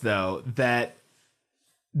this though, that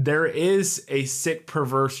there is a sick,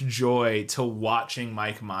 perverse joy to watching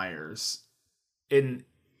Mike Myers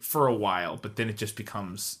for a while, but then it just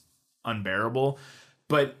becomes unbearable.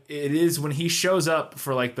 But it is when he shows up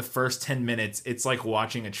for like the first 10 minutes, it's like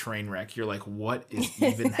watching a train wreck. You're like, what is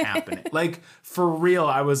even happening? Like, for real,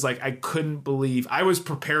 I was like, I couldn't believe. I was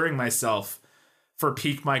preparing myself for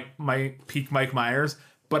peak Mike Myers,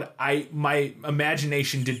 but my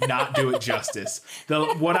imagination did not do it justice.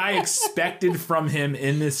 What I expected from him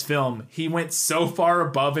in this film, he went so far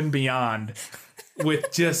above and beyond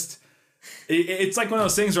with just It's like one of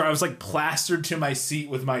those things where I was like plastered to my seat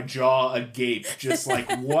with my jaw agape, just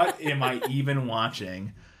like, what am I even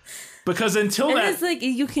watching? Because until that, it's like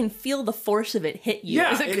you can feel the force of it hit you.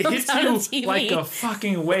 Yeah, as it comes hits out you of TV. like a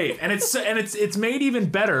fucking wave, and it's made even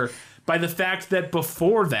better by the fact that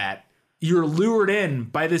before that, you're lured in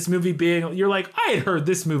by this movie being. You're like, I had heard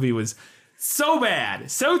this movie was so bad,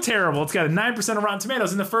 so terrible. It's got a 9% of Rotten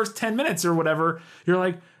Tomatoes in the first 10 minutes or whatever. You're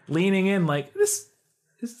like leaning in, like this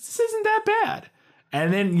isn't that bad.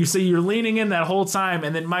 And then you see you're leaning in that whole time,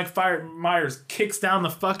 and then Mike Myers kicks down the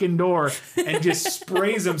fucking door and just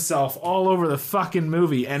sprays himself all over the fucking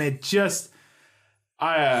movie, and it just,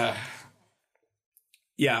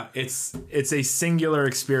 it's a singular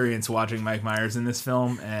experience watching Mike Myers in this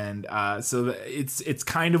film, and so it's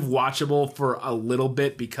kind of watchable for a little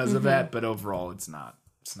bit because of that, but overall it's not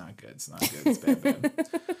good. It's not good. It's bad.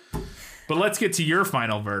 But let's get to your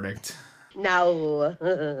final verdict. Now,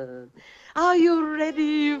 are you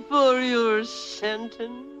ready for your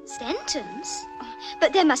sentence? Sentence?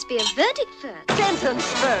 But there must be a verdict first. Sentence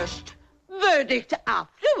first, verdict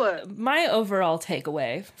afterward. My overall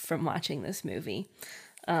takeaway from watching this movie,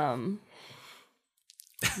 and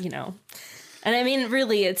I mean,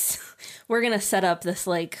 really, we're going to set up this,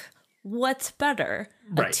 like, what's better?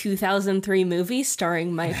 A 2003 movie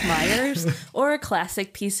starring Mike Myers or a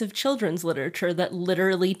classic piece of children's literature that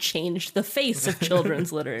literally changed the face of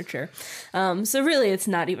children's literature? So really, it's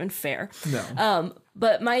not even fair. No.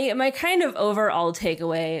 But my kind of overall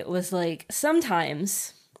takeaway was, like,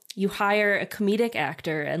 sometimes you hire a comedic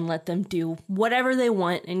actor and let them do whatever they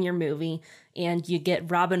want in your movie, and you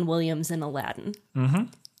get Robin Williams in Aladdin. Mm-hmm.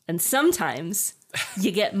 And sometimes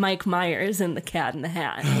you get Mike Myers in The Cat in the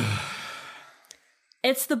Hat.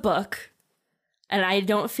 It's the book, and I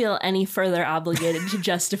don't feel any further obligated to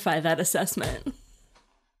justify that assessment.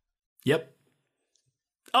 Yep.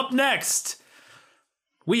 Up next,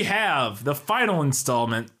 we have the final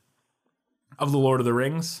installment of The Lord of the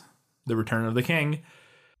Rings, The Return of the King.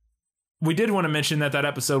 We did want to mention that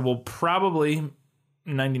episode will probably,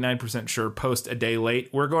 99% sure, post a day late.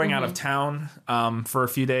 We're going out of town for a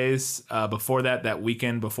few days before that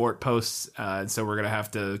weekend before it posts. So we're going to have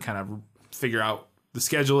to kind of figure out the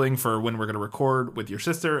scheduling for when we're going to record with your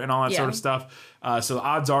sister and all that sort of stuff. So the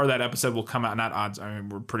odds are that episode will come out. Not odds. I mean,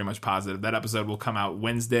 we're pretty much positive that episode will come out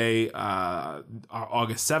Wednesday,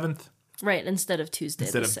 August 7th. Right. Instead of Tuesday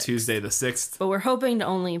the 6th. But we're hoping to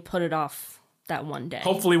only put it off that one day.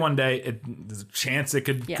 Hopefully one day. There's a chance it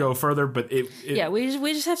could go further, but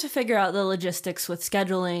we just have to figure out the logistics with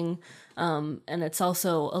scheduling. And it's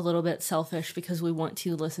also a little bit selfish because we want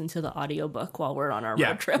to listen to the audiobook while we're on our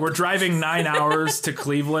road trip. We're driving 9 hours to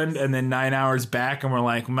Cleveland and then 9 hours back, and we're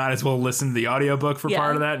like, we might as well listen to the audiobook for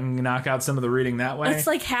part of that and knock out some of the reading that way. That's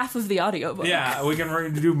like half of the audiobook. Yeah, we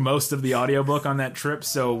can do most of the audiobook on that trip,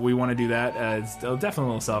 so we want to do that. It's definitely a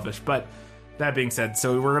little selfish, but that being said,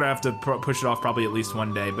 so we're going to have to push it off probably at least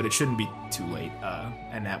one day, but it shouldn't be too late.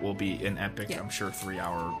 And that will be an epic, I'm sure,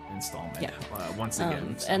 3-hour installment once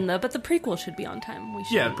again. So. But the prequel should be on time. We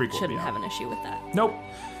the prequel shouldn't have an issue with that. Nope.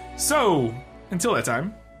 So, until that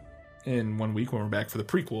time, in 1 week when we're back for the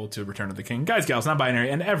prequel to Return of the King, guys, gals,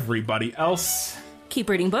 non-binary, and everybody else, keep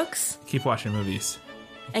reading books. Keep watching movies.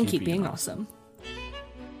 And keep being awesome.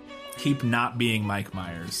 Keep not being Mike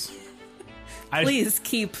Myers. Please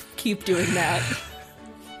keep doing that.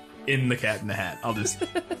 In The Cat in the Hat. I'll just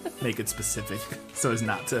make it specific so as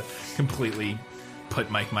not to completely put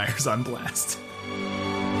Mike Myers on blast.